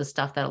it's not the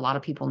stuff that a lot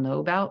of people know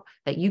about,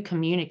 that you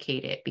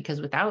communicate it, because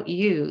without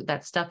you,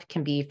 that stuff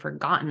can be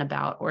forgotten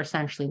about or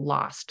essentially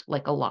lost,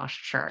 like a lost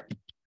shark.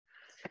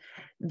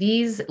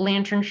 These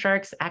lantern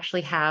sharks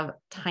actually have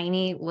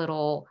tiny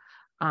little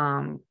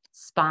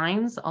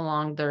spines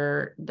along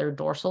their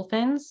dorsal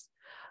fins,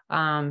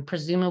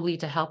 presumably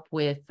to help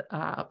with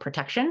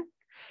protection.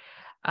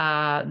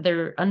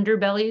 Their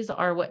underbellies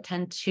are what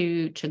tend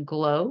to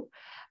glow,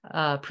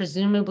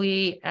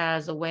 presumably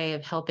as a way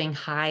of helping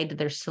hide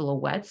their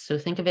silhouettes. So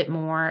think of it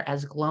more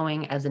as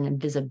glowing as an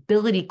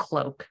invisibility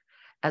cloak,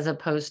 as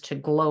opposed to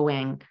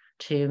glowing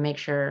to make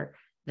sure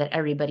that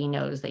everybody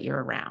knows that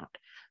you're around.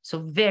 So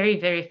very,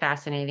 very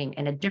fascinating,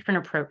 and a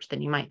different approach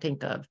than you might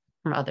think of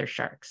from other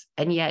sharks.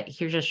 And yet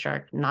here's a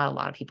shark not a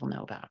lot of people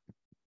know about.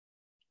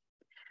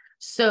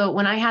 So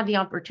when I had the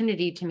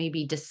opportunity to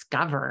maybe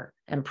discover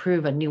and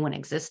prove a new one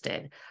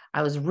existed,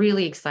 I was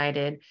really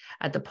excited.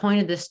 At the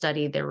point of this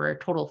study, there were a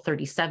total of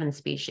 37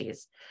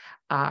 species.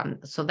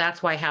 So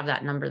that's why I have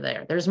that number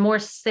there. There's more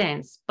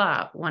since,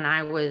 but when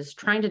I was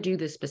trying to do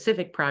this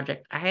specific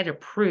project, I had to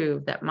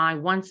prove that my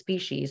one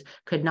species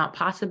could not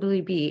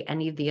possibly be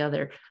any of the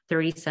other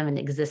 37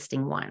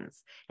 existing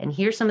ones. And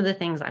here's some of the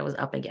things I was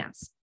up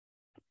against.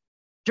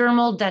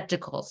 Dermal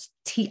denticles.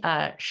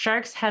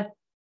 Sharks have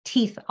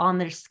teeth on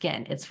their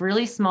skin. It's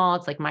really small.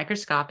 It's like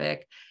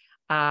microscopic.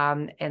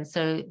 And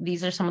so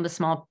these are some of the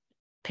small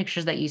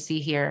pictures that you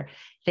see here.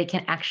 They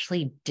can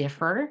actually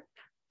differ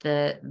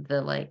design,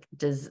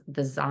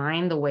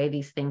 the way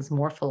these things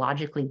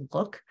morphologically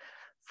look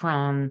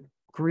from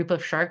group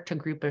of shark to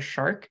group of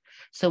shark.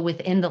 So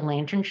within the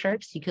lantern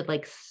sharks, you could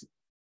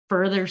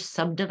further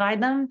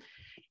subdivide them.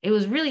 It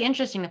was really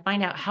interesting to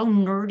find out how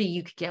nerdy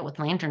you could get with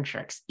lantern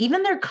sharks.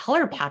 Even their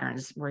color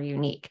patterns were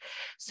unique.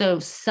 So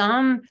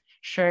some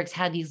sharks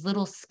had these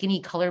little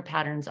skinny color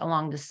patterns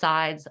along the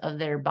sides of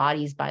their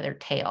bodies by their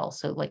tail.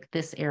 So like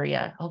this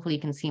area, hopefully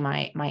you can see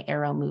my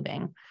arrow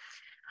moving.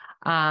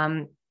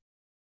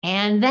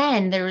 And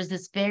then there was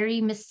this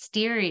very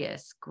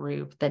mysterious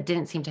group that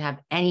didn't seem to have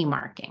any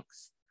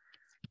markings.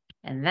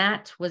 And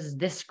that was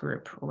this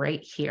group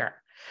right here.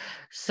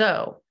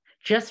 So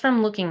just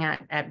from looking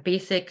at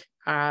basic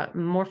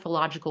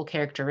morphological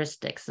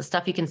characteristics, the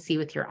stuff you can see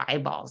with your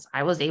eyeballs,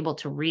 I was able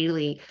to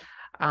really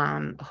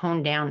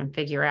hone down and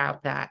figure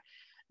out that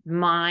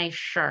my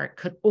shark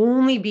could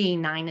only be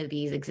 9 of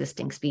these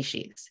existing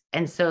species.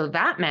 And so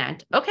that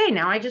meant, okay,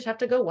 now I just have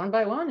to go one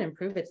by one and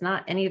prove it's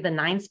not any of the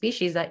 9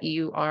 species that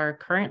you are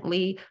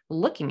currently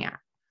looking at.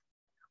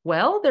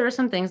 Well, there are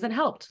some things that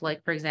helped.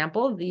 Like, for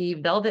example, the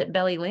velvet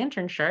belly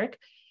lantern shark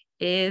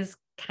is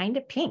kind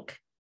of pink.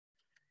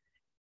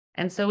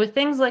 And so with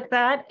things like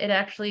that, it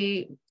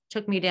actually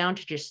took me down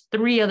to just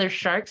 3 other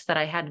sharks that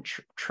I had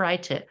to try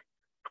to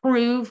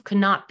prove could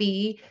not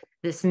be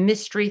this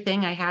mystery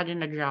thing I had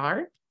in a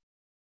jar.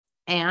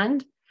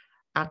 And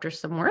after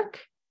some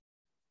work,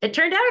 it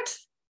turned out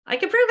I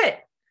could prove it.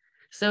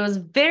 So it was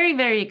very,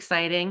 very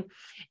exciting.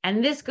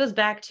 And this goes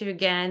back to,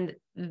 again,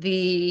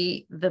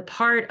 the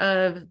part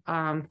of,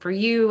 for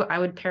you, I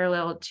would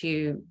parallel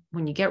to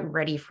when you get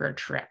ready for a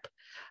trip.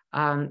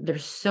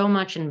 There's so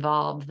much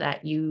involved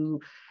that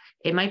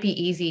it might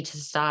be easy to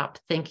stop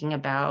thinking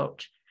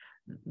about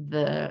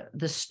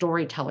the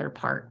storyteller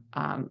part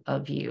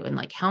of you, and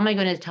like, how am I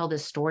going to tell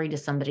this story to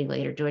somebody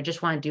later? Do I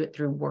just want to do it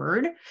through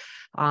word?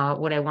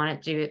 Would I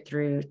want to do it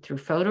through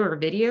photo or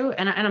video?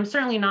 And I'm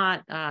certainly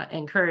not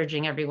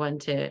encouraging everyone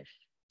to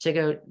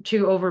go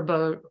too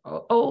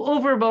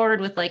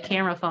overboard with like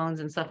camera phones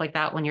and stuff like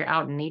that when you're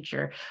out in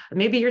nature.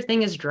 Maybe your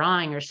thing is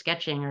drawing or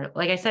sketching, or,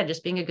 like I said,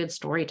 just being a good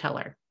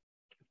storyteller.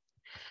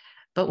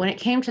 But when it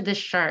came to this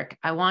shark,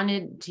 I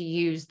wanted to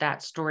use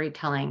that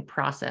storytelling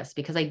process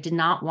because I did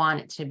not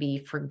want it to be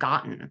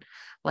forgotten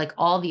like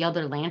all the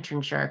other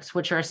lantern sharks,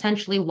 which are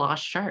essentially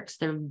lost sharks.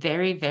 They're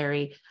very,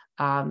 very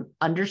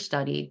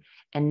understudied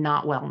and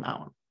not well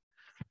known.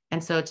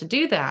 And so to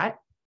do that,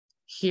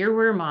 here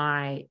were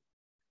my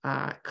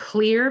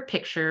clear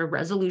picture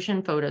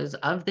resolution photos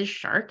of this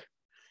shark.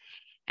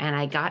 And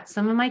I got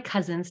some of my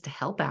cousins to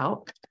help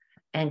out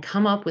and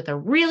come up with a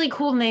really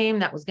cool name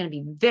that was going to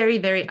be very,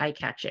 very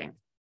eye-catching.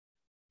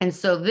 And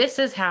so this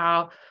is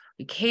how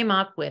we came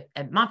up with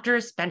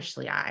Edmopterus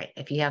benchlii.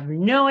 If you have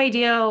no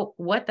idea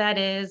what that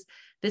is,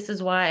 this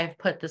is why I've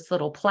put this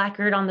little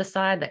placard on the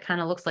side that kind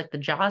of looks like the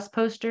Jaws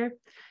poster.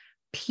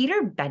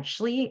 Peter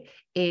Benchley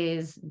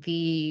is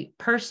the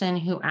person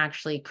who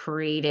actually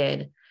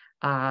created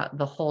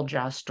the whole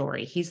Jaws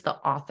story. He's the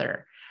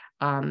author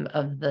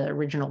of the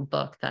original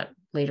book that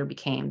later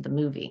became the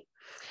movie.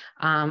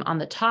 On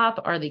the top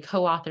are the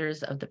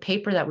co-authors of the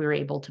paper that we were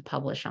able to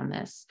publish on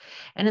this.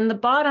 And in the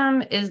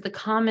bottom is the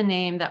common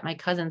name that my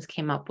cousins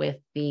came up with,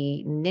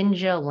 the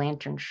ninja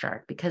lantern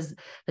shark, because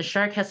the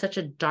shark has such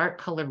a dark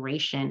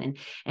coloration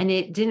and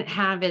it didn't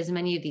have as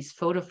many of these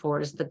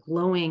photophores, the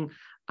glowing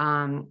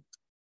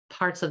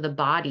parts of the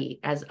body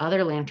as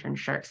other lantern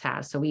sharks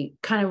have. So we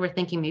kind of were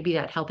thinking maybe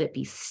that helped it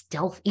be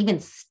even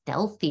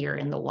stealthier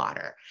in the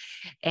water.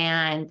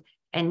 And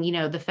you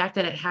know, the fact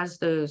that it has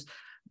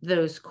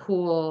those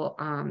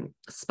cool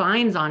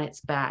spines on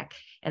its back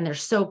and they're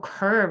so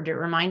curved, it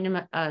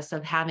reminded us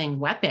of having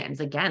weapons,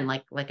 again,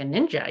 like a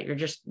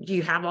ninja.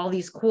 You have all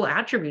these cool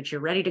attributes,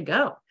 you're ready to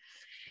go.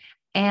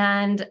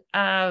 And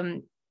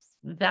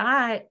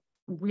that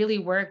really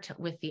worked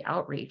with the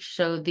outreach.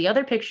 So the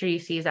other picture you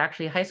see is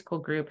actually a high school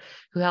group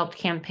who helped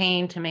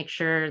campaign to make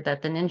sure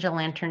that the ninja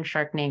lantern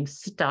shark name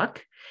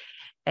stuck,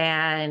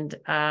 and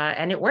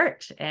it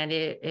worked, and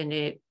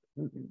it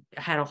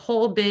had a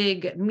whole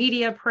big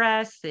media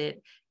press.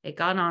 It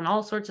got on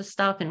all sorts of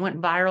stuff and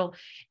went viral.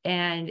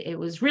 And it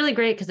was really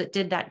great because it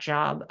did that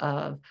job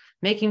of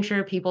making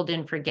sure people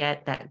didn't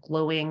forget that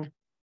glowing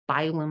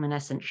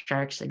bioluminescent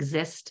sharks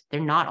exist. They're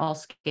not all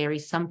scary.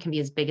 Some can be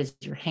as big as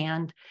your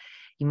hand.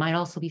 You might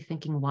also be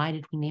thinking, why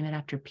did we name it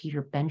after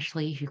Peter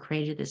Benchley, who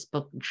created this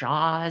book,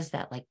 Jaws,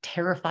 that like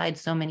terrified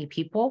so many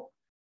people?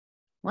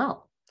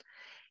 Well,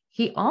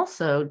 he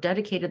also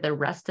dedicated the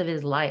rest of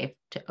his life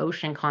to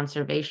ocean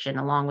conservation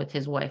along with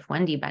his wife,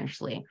 Wendy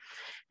Benchley,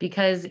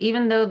 because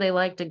even though they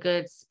liked a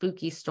good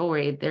spooky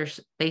story,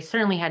 they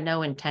certainly had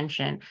no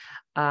intention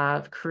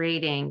of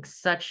creating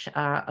such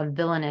a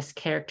villainous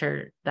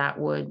character that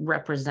would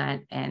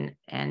represent and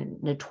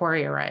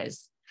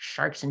notorize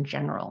sharks in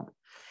general.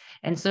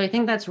 And so I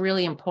think that's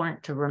really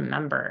important to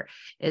remember,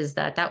 is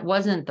that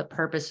wasn't the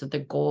purpose of the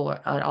goal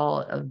at all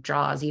of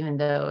Jaws, even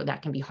though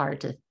that can be hard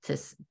to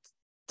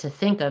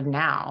think of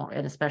now,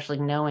 and especially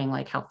knowing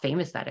like how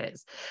famous that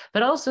is.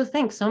 But also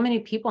think so many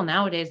people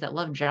nowadays that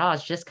love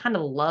Jaws just kind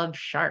of love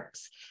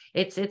sharks.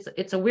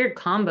 It's a weird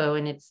combo,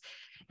 and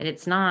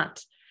it's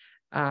not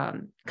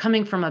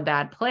coming from a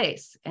bad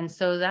place. And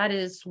so that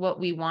is what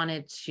we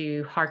wanted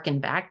to harken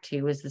back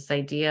to, is this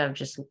idea of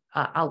just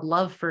a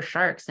love for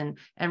sharks,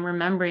 and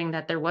remembering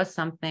that there was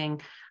something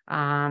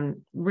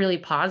really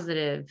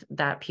positive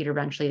that Peter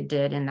Benchley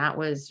did, and that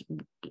was,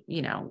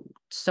 you know,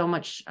 so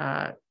much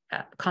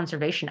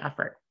conservation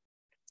effort.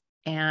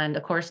 And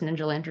of course,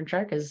 Ninja Lantern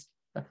Shark is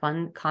a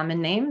fun,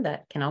 common name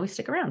that can always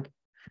stick around.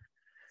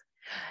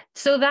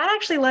 So that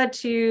actually led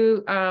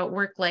to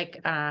work like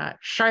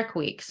Shark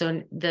Week.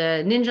 So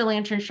the Ninja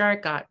Lantern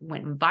Shark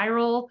went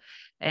viral,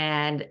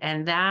 and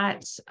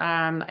that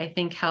I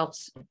think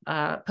helps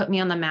put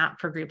me on the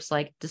map for groups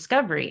like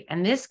Discovery.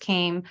 And this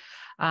came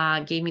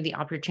gave me the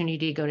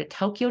opportunity to go to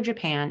Tokyo,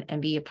 Japan,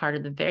 and be a part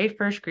of the very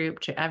first group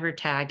to ever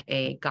tag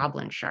a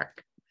goblin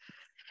shark.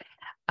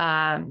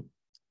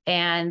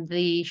 And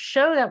the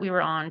show that we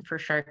were on for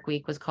Shark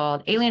Week was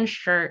called Alien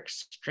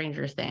Sharks,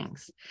 Stranger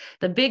Things.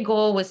 The big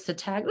goal was to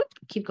tag,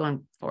 keep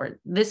going forward,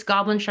 this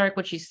goblin shark,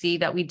 which you see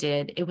that we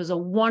did. It was a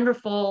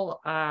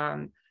wonderful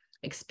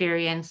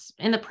experience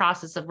in the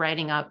process of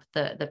writing up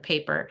the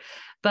paper.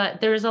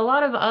 But there's a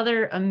lot of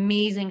other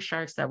amazing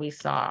sharks that we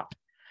saw.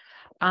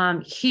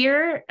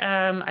 Here,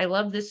 I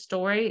love this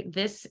story.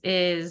 This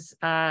is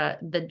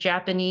the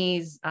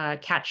Japanese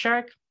cat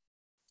shark.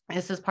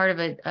 This is part of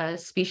a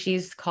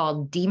species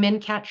called demon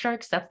cat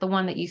sharks. That's the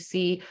one that you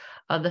see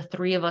the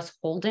three of us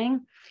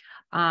holding.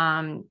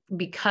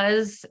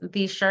 Because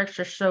these sharks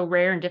are so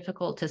rare and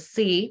difficult to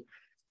see,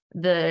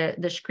 the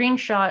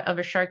screenshot of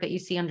a shark that you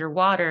see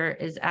underwater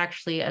is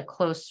actually a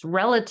close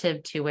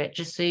relative to it,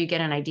 just so you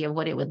get an idea of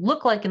what it would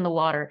look like in the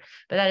water.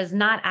 But that is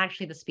not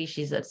actually the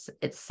species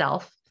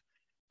itself,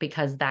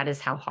 because that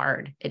is how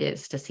hard it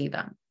is to see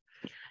them.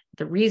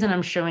 The reason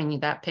I'm showing you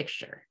that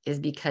picture is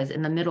because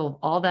in the middle of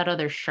all that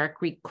other Shark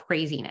Week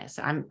craziness,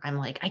 I'm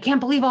like, I can't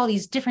believe all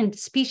these different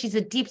species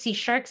of deep sea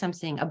sharks I'm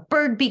seeing: a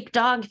bird-beaked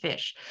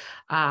dogfish,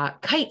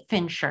 kite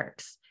fin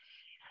sharks.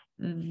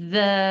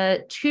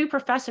 The two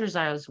professors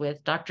I was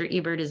with, Dr.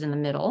 Ebert is in the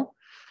middle,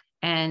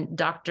 and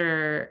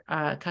Dr.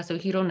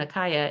 Kazuhiro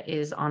Nakaya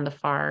is on the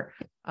far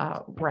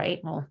right.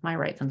 Well, my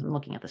right, since I'm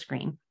looking at the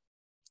screen.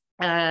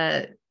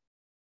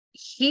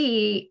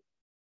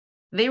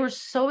 They were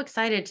so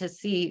excited to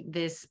see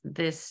this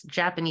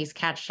Japanese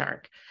cat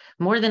shark,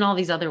 more than all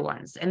these other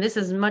ones. And this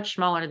is much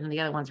smaller than the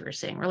other ones we were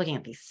seeing. We're looking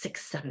at these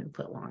 6-7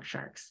 foot long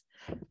sharks.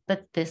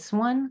 But this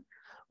one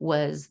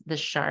was the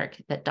shark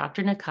that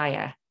Dr.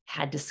 Nakaya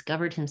had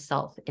discovered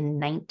himself in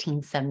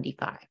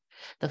 1975.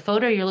 The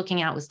photo you're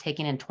looking at was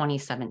taken in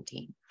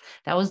 2017.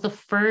 That was the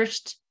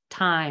first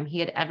time he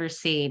had ever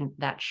seen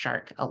that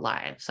shark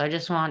alive. So I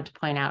just wanted to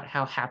point out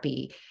how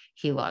happy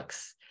he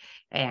looks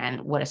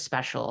and what a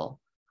special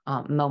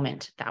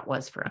moment that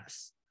was for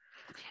us.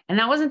 And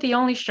that wasn't the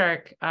only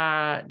shark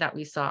that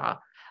we saw.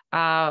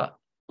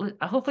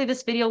 Hopefully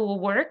this video will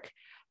work.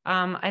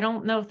 I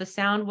don't know if the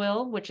sound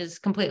will, which is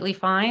completely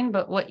fine,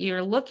 but what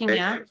you're looking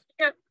at.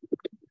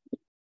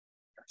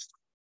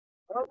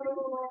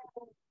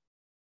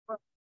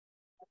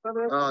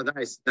 Oh,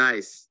 nice.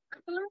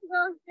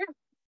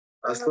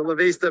 Hasta la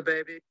vista,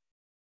 baby.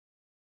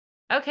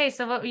 Okay,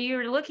 so what you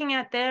were looking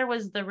at there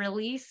was the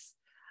release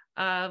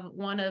of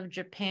one of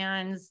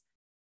Japan's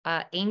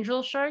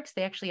angel sharks.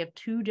 They actually have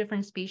two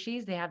different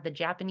species. They have the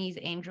Japanese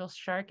angel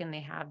shark and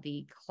they have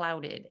the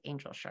clouded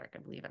angel shark. I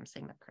believe I'm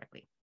saying that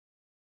correctly.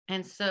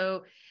 And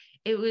so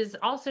it was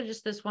also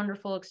just this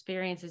wonderful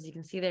experience. As you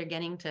can see, they're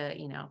getting to,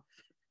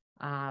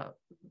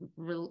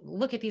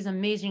 look at these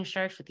amazing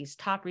sharks with these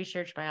top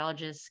research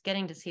biologists,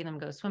 getting to see them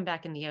go swim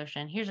back in the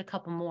ocean. Here's a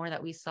couple more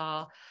that we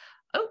saw.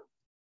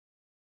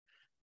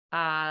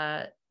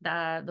 The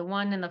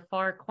one in the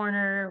far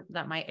corner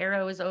that my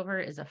arrow is over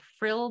is a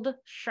frilled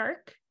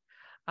shark.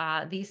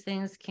 These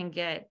things can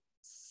get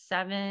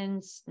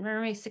 7,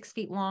 maybe 6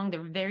 feet long.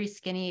 They're very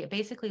skinny. It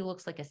basically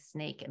looks like a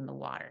snake in the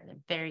water. They're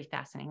very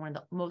fascinating. One of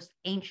the most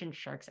ancient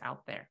sharks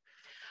out there.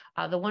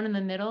 The one in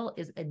the middle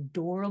is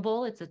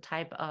adorable. It's a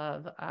type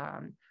of,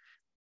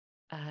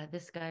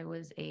 this guy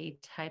was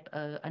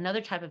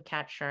another type of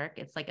cat shark.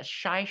 It's like a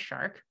shy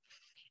shark.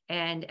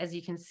 And as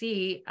you can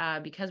see,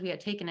 because we had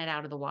taken it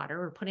out of the water,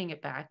 we're putting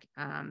it back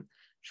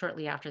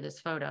shortly after this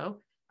photo.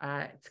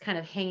 It's kind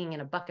of hanging in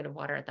a bucket of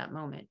water at that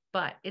moment,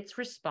 but its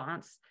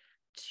response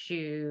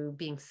to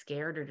being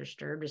scared or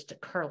disturbed is to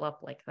curl up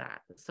like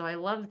that. So I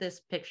love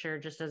this picture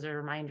just as a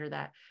reminder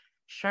that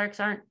sharks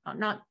aren't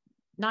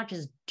not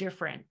just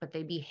different, but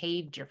they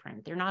behave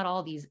different. They're not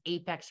all these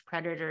apex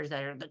predators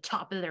that are the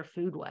top of their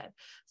food web.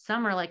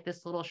 Some are like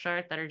this little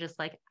shark that are just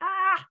like,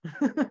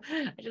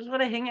 I just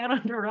want to hang out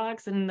under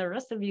rocks and the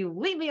rest of you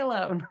leave me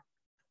alone.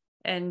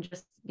 And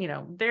just,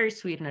 very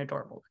sweet and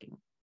adorable looking.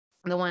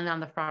 The one on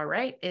the far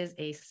right is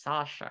a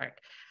saw shark.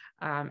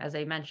 As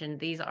I mentioned,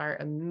 these are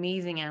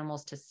amazing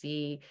animals to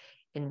see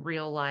in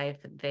real life.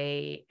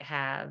 They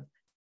have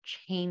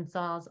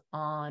chainsaws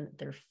on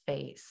their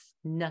face.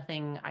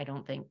 Nothing, I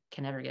don't think,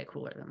 can ever get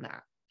cooler than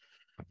that.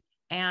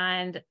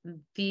 And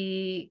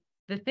the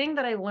thing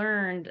that I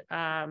learned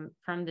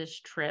from this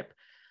trip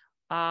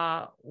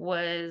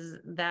was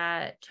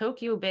that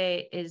Tokyo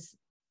Bay is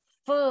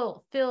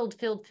filled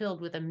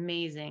with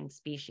amazing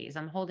species.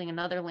 I'm holding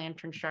another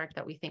lantern shark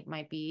that we think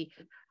might be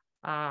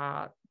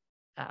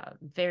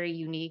very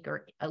unique,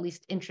 or at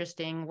least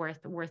interesting, worth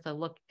a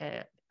look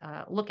at.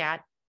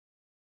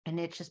 And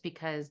it's just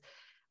because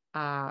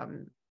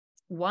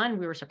one,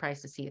 we were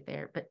surprised to see it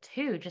there, but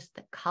two, just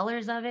the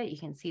colors of it. You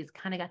can see it's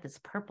kind of got this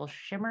purple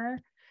shimmer,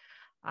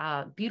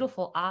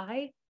 beautiful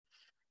eye.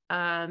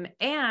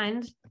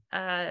 And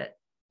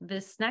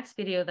this next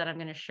video that I'm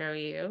going to show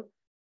you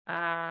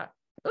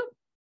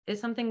is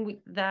something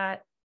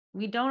that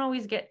we don't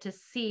always get to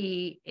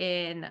see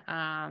in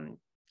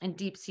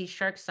deep sea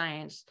shark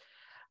science.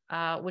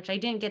 which I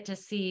didn't get to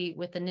see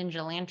with the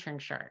Ninja Lantern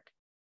shark.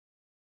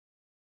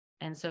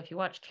 And so if you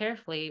watch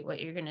carefully,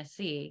 what you're going to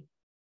see,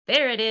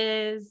 there it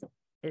is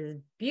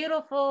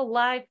beautiful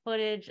live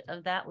footage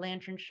of that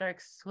lantern shark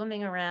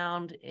swimming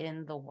around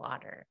in the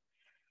water.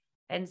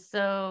 And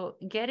so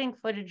getting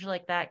footage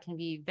like that can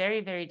be very,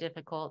 very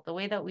difficult. The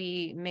way that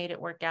we made it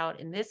work out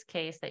in this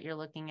case that you're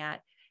looking at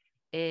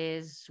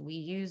is we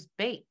used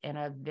bait and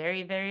a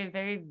very, very,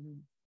 very,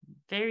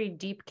 very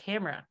deep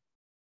camera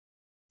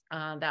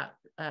that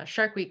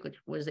Shark Week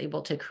was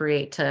able to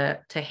create to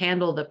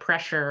handle the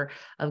pressure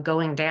of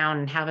going down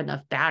and have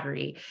enough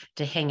battery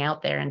to hang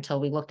out there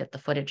until we looked at the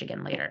footage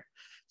again later.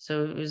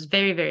 So it was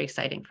very, very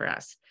exciting for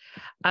us.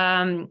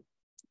 And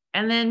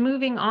then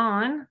moving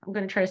on, I'm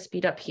going to try to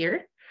speed up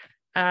here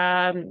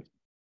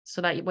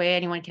so that way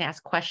anyone can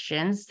ask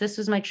questions. This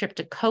was my trip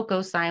to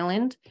Cocos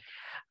Island.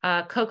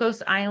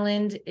 Cocos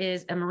Island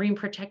is a marine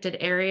protected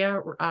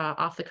area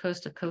off the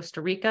coast of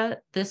Costa Rica.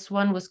 This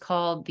one was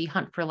called the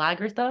Hunt for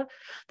Lagartha.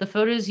 The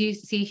photos you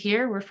see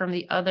here were from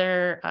the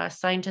other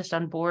scientist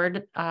on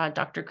board,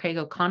 Dr. Craig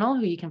O'Connell,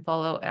 who you can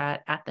follow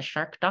at the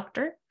Shark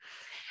Doctor.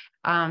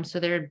 So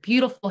they're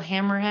beautiful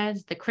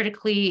hammerheads, the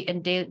critically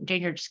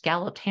endangered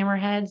scalloped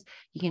hammerheads.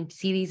 You can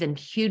see these in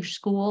huge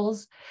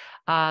schools.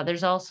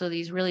 There's also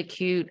these really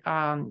cute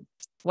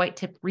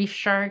white-tip reef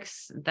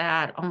sharks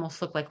that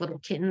almost look like little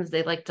kittens.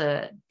 They like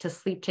to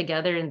sleep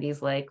together in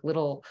these like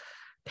little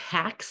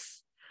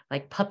packs,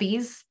 like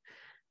puppies.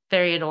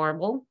 Very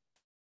adorable.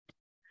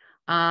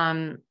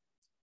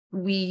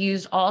 We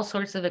used all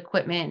sorts of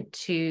equipment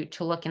to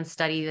look and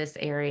study this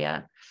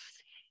area.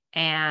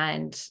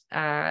 And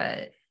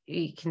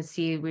you can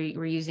see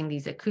we're using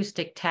these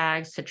acoustic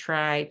tags to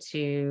try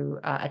to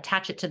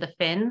attach it to the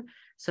fin.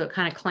 So it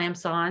kind of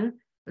clamps on.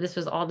 This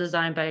was all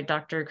designed by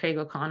Dr. Craig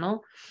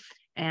O'Connell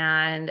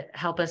and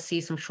help us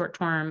see some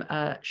short-term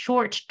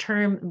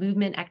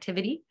movement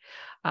activity.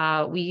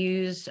 We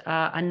used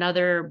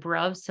another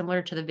BRUV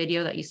similar to the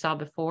video that you saw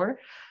before.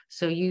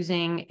 So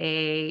using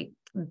a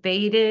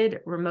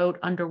baited remote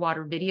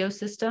underwater video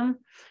system.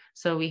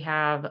 So we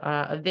have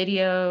a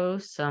video,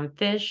 some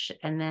fish,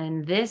 and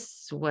then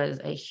this was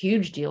a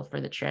huge deal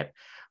for the trip,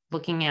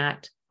 looking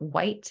at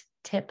white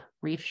tip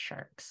reef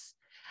sharks.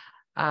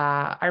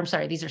 I'm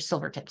sorry, these are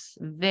silver tips.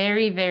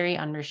 Very, very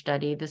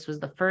understudied. This was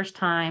the first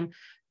time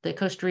the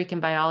Costa Rican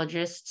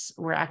biologists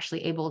were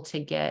actually able to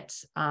get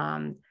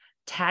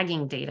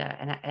tagging data,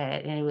 and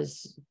it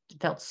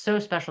felt so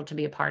special to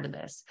be a part of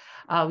this.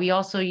 We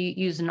also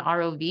use an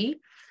ROV.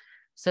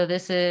 So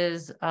this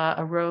is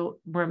a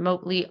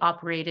remotely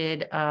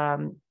operated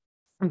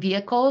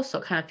vehicle. So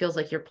it kind of feels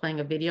like you're playing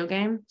a video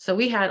game. So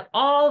we had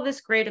all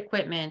this great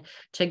equipment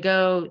to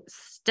go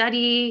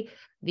study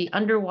the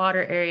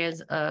underwater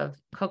areas of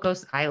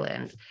Cocos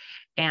Island.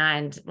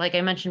 And like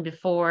I mentioned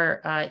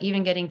before,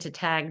 even getting to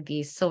tag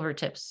these silver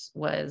tips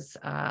was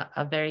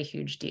a very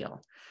huge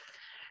deal.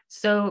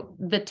 So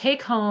the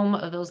take home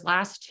of those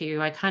last two,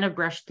 I kind of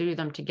brushed through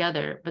them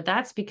together, but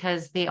that's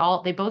because they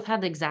both had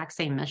the exact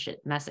same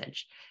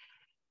message.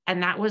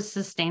 And that was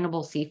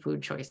sustainable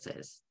seafood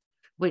choices,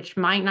 which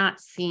might not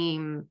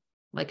seem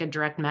like a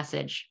direct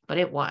message, but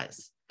it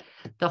was.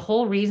 The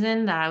whole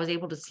reason that I was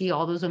able to see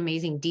all those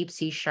amazing deep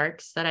sea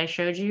sharks that I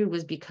showed you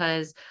was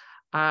because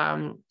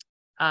of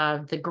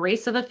the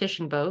grace of a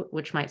fishing boat,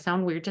 which might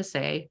sound weird to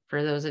say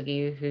for those of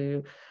you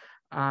who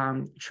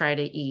try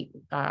to eat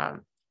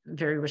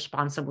very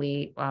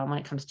responsibly when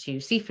it comes to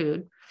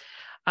seafood.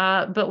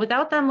 But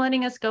without them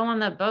letting us go on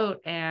that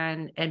boat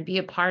and be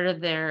a part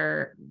of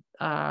their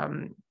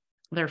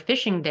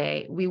fishing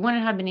day, we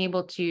wouldn't have been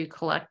able to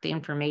collect the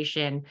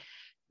information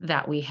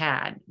that we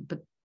had. But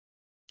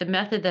the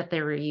method that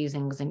they were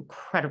using was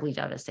incredibly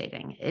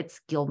devastating.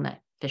 It's gill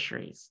net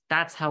fisheries.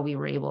 That's how we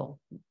were able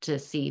to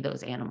see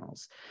those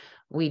animals.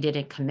 We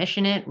didn't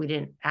commission it. We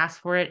didn't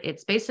ask for it.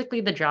 It's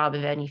basically the job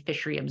of any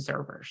fishery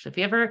observer. So if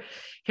you ever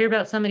hear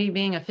about somebody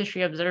being a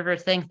fishery observer,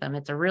 thank them.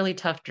 It's a really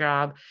tough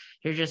job.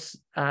 You're just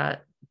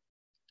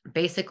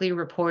basically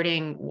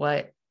reporting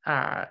what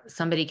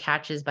somebody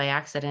catches by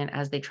accident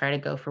as they try to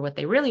go for what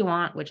they really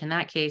want, which in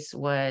that case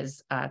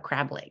was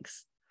crab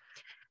legs.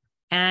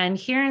 And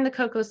here in the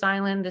Cocos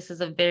Island, this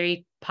is a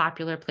very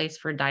popular place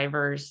for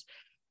divers.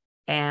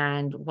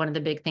 And one of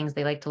the big things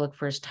they like to look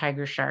for is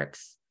tiger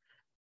sharks.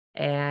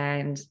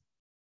 And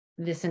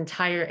this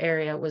entire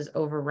area was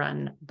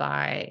overrun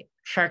by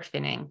shark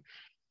finning.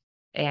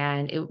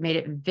 And it made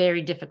it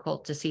very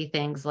difficult to see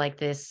things like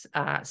this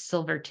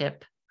silver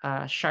tip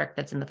shark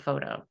that's in the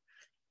photo.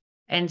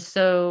 And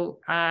so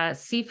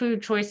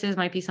seafood choices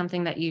might be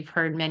something that you've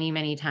heard many,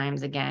 many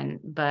times again,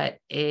 but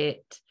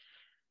it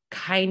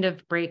kind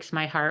of breaks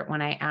my heart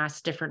when I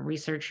ask different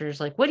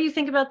researchers, like, what do you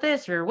think about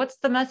this? Or what's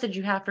the message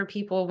you have for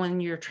people when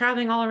you're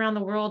traveling all around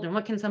the world, and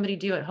what can somebody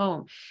do at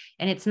home?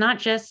 And it's not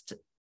just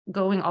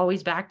going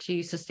always back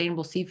to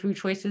sustainable seafood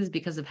choices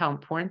because of how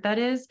important that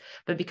is,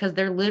 but because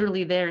they're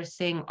literally there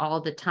seeing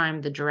all the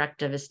time the direct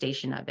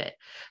devastation of it.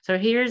 So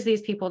here's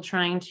these people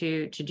trying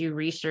to do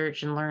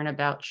research and learn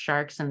about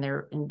sharks and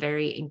their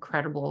very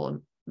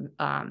incredible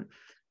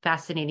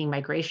fascinating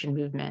migration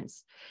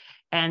movements.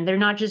 And they're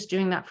not just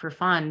doing that for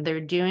fun,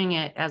 they're doing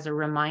it as a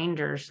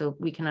reminder so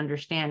we can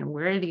understand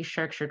where these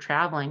sharks are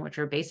traveling, which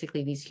are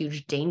basically these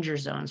huge danger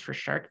zones for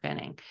shark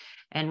finning.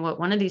 And what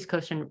one of these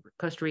Costa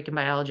Rican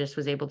biologists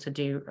was able to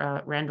do,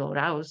 Randall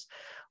Rouse,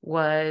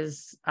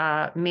 was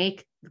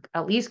make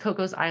at least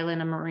Cocos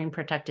Island a marine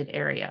protected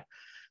area.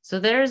 So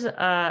there's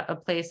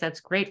a place that's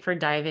great for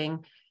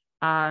diving.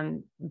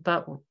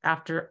 But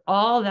after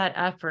all that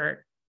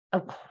effort,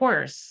 of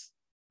course,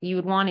 you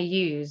would want to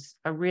use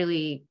a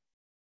really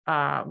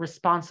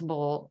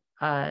responsible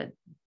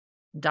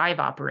dive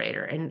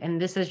operator.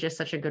 And this is just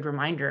such a good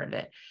reminder of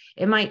it.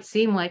 It might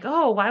seem like,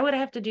 oh, why would I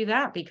have to do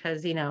that?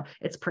 Because, you know,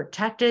 it's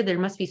protected. There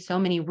must be so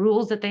many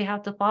rules that they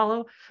have to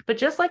follow. But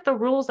just like the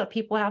rules that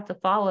people have to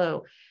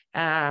follow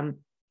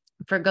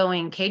for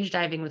going cage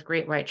diving with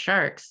great white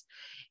sharks,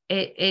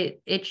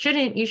 you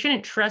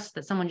shouldn't trust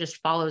that someone just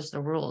follows the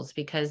rules,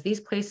 because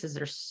these places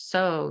are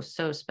so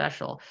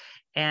special.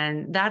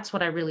 And that's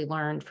what I really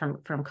learned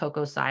from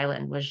Cocos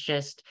Island, was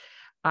just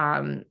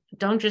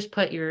don't just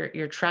put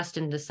your trust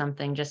into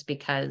something just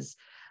because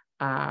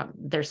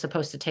they're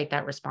supposed to take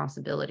that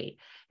responsibility.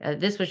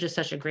 This was just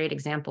such a great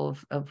example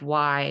of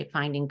why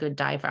finding good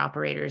dive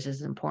operators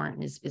is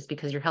important, is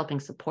because you're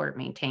helping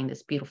maintain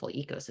this beautiful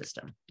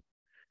ecosystem.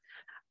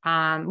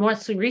 More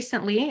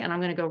recently, and I'm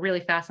going to go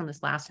really fast on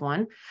this last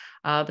one,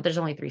 but there's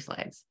only 3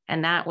 slides.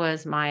 And that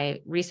was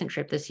my recent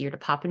trip this year to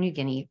Papua New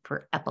Guinea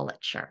for epaulet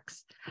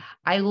sharks.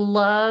 I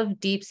love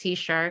deep sea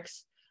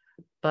sharks,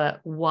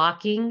 but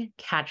walking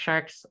cat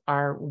sharks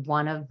are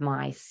one of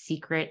my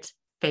secret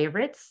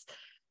favorites,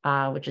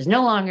 which is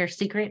no longer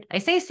secret. I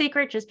say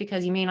secret just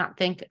because you may not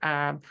think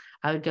I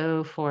would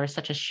go for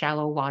such a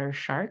shallow water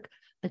shark,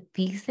 but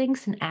these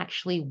things can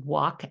actually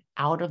walk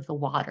out of the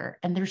water.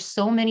 And there's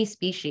so many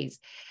species.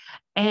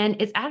 And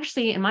it's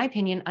actually, in my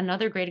opinion,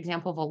 another great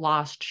example of a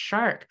lost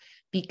shark,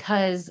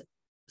 because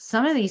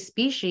some of these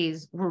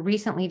species were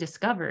recently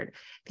discovered.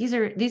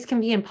 These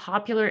can be in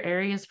popular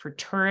areas for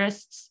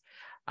tourists,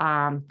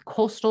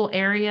 coastal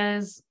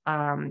areas,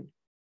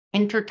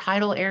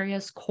 intertidal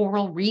areas,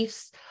 coral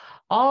reefs,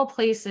 all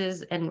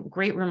places and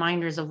great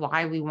reminders of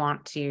why we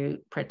want to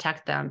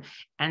protect them,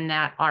 and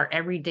that our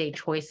everyday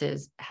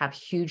choices have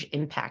huge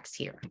impacts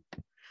here.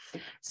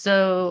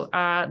 So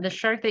the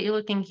shark that you're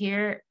looking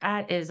here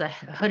at is a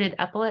hooded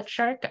epaulet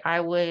shark.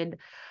 I would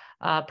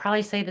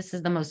probably say this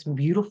is the most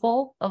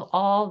beautiful of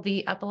all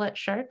the epaulet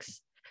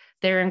sharks.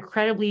 They're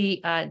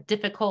incredibly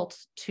difficult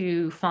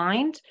to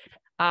find.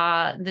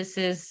 This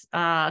is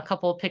a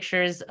couple of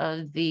pictures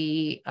of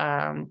the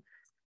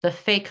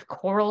fake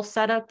coral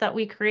setup that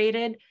we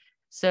created.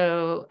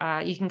 So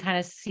you can kind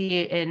of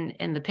see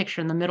in the picture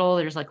in the middle,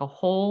 there's like a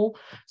hole.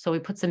 So we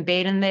put some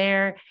bait in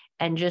there,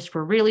 and just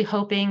we're really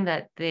hoping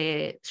that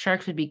the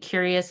sharks would be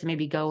curious and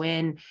maybe go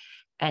in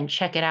and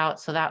check it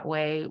out. So that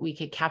way we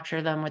could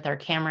capture them with our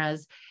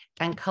cameras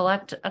and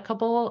collect a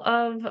couple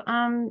of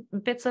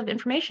bits of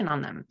information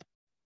on them.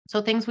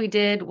 So things we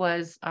did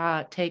was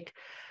take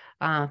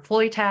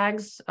floy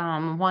tags,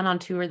 1 on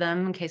 2 of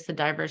them, in case the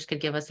divers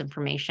could give us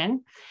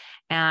information.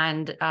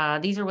 And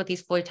these are what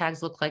these floy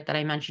tags look like that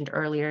I mentioned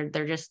earlier.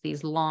 They're just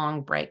these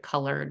long, bright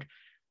colored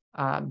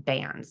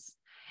bands.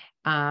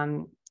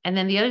 And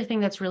then the other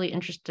thing that's really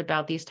interesting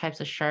about these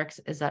types of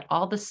sharks is that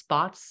all the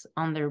spots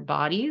on their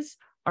bodies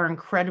are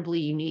incredibly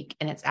unique.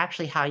 And it's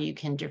actually how you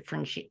can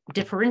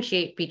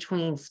differentiate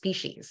between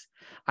species.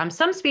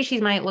 Some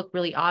species might look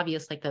really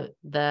obvious, like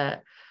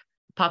the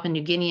Papua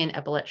New Guinean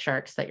epaulet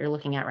sharks that you're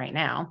looking at right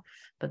now.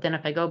 But then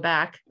if I go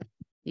back,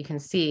 you can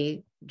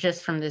see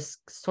just from this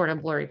sort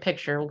of blurry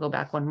picture, we'll go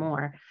back one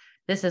more.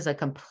 This is a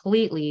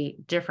completely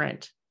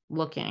different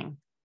looking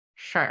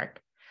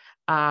shark,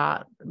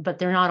 but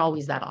they're not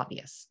always that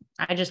obvious.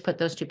 I just put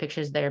those 2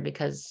 pictures there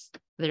because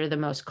they're the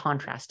most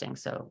contrasting.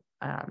 So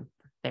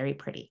very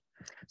pretty.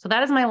 So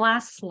that is my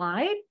last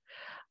slide.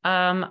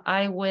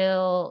 I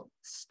will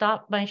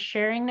stop my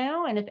sharing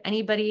now. And if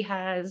anybody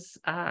has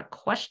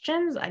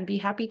questions, I'd be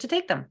happy to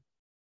take them.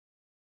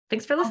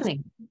 Thanks for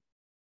listening.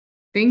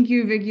 Thank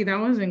you, Vicky. That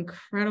was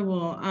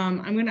incredible.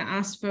 I'm going to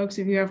ask folks,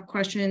 if you have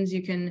questions,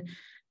 you can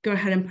go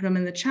ahead and put them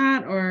in the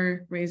chat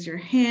or raise your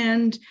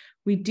hand.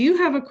 We do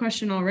have a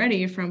question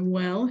already from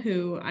Will,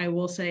 who I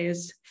will say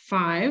is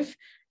 5,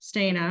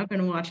 staying up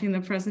and watching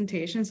the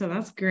presentation. So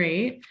that's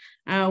great.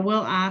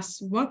 Will asks,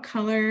 what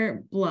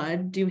color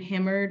blood do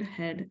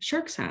hammerhead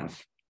sharks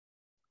have?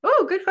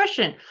 Oh, good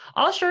question.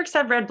 All sharks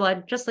have red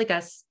blood, just like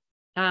us.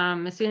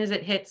 As soon as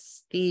it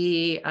hits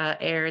the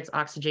air, it's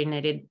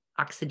oxygenated.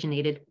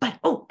 But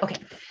okay.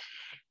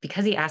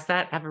 Because he asked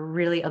that, I have a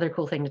really other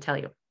cool thing to tell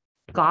you.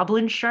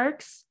 Goblin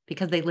sharks,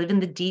 because they live in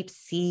the deep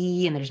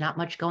sea and there's not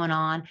much going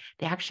on,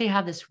 they actually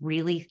have this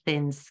really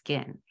thin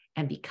skin.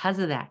 And because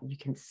of that, you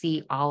can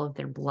see all of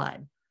their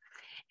blood.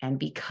 And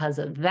because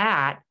of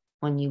that,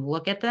 when you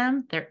look at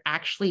them, they're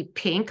actually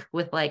pink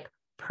with like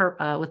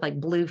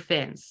blue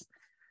fins,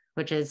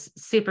 which is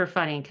super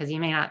funny because you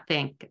may not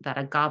think that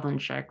a goblin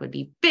shark would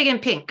be big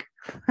and pink.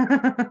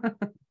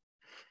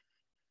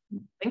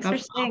 Thanks for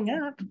staying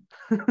up.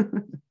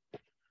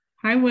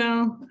 Hi,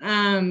 Will.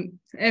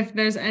 If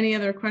there's any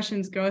other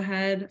questions, go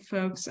ahead,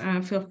 folks.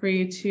 Feel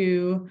free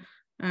to,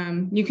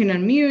 you can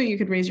unmute, you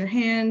could raise your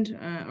hand,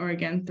 or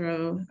again,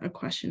 throw a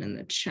question in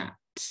the chat.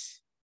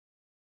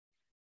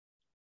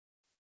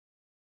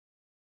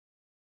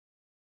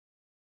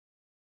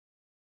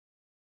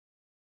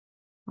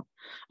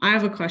 I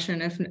have a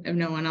question if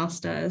no one else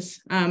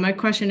does. My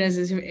question is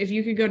if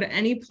you could go to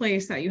any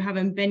place that you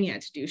haven't been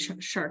yet to do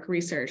shark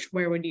research,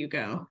 where would you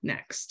go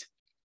next?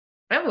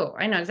 Oh,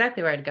 I know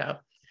exactly where I'd go.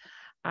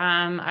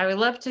 I would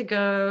love to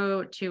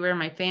go to where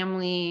my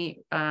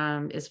family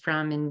is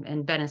from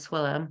in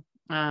Venezuela.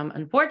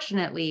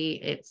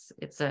 Unfortunately,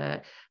 it's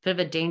a bit of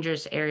a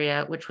dangerous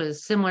area, which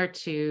was similar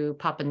to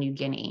Papua New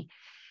Guinea.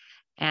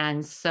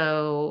 And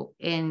so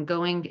in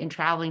going and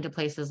traveling to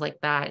places like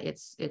that,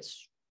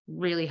 it's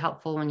really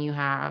helpful when you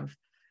have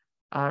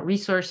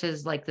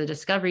resources like the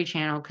Discovery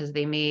Channel, because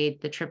they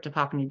made the trip to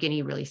Papua New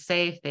Guinea really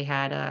safe. They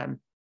had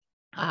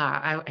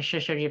I should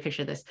have showed you a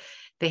picture of this.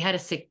 They had a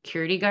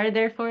security guard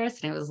there for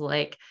us, and it was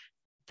like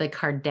the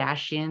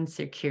Kardashian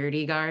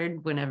security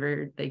guard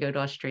whenever they go to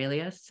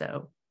Australia.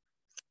 So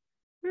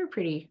we're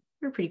pretty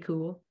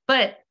cool.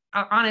 But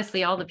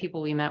honestly, all the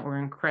people we met were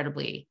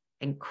incredibly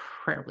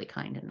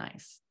kind and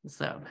nice.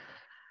 So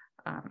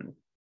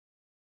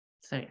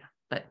yeah,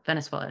 but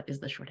Venezuela is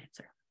the short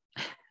answer.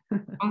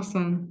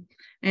 Awesome.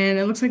 And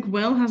it looks like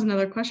Will has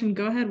another question.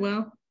 Go ahead,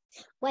 Will.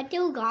 What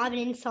do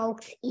goblin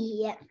sharks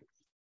eat?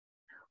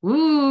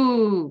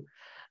 Ooh,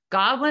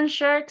 goblin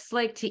sharks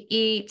like to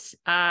eat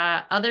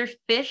other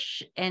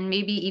fish and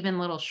maybe even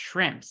little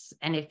shrimps.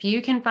 And if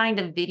you can find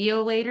a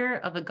video later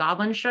of a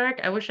goblin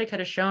shark, I wish I could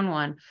have shown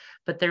one,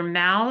 but their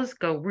mouths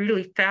go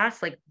really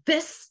fast like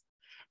this,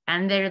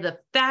 and they're the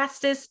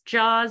fastest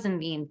jaws in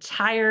the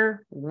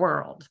entire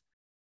world.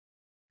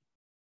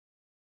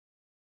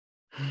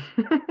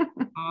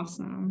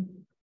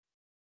 Awesome.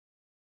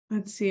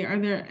 Let's see, are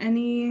there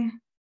any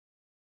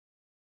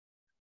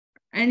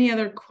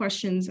other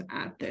questions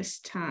at this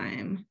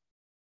time?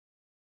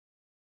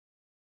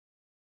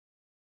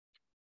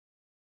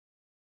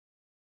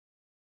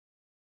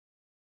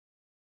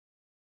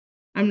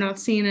 I'm not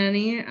seeing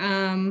any.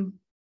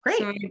 Great.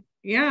 So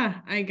yeah,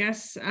 I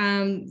guess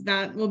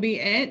that will be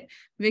it.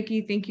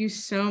 Vicky, thank you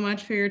so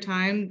much for your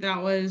time.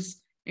 That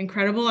was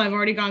incredible. I've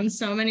already gotten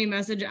so many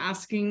messages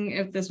asking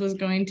if this was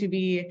going to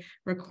be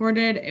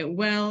recorded. It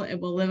will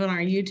live on our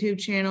YouTube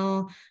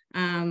channel.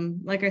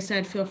 Like I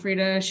said, feel free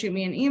to shoot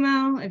me an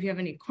email if you have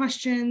any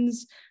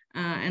questions,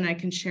 and I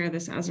can share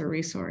this as a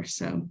resource.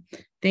 So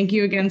thank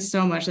you again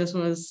so much. This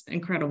was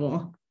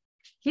incredible.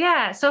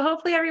 Yeah, so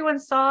hopefully everyone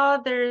saw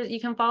there.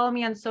 You can follow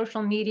me on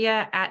social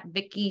media at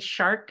Vicky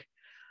Shark.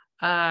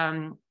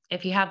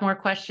 If you have more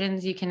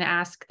questions, you can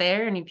ask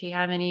there. And if you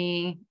have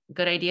any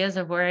good ideas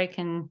of where I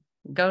can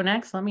go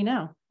next, let me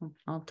know.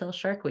 I'll tell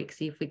Shark Week,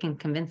 see if we can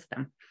convince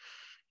them.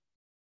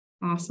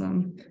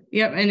 Awesome.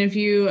 Yep. And if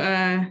you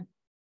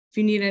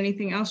need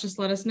anything else, just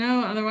let us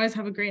know. Otherwise,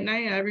 have a great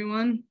night,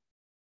 everyone.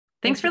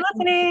 Thanks for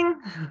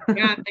listening.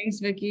 Yeah. Thanks,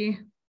 Vicky.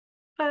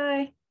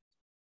 Bye.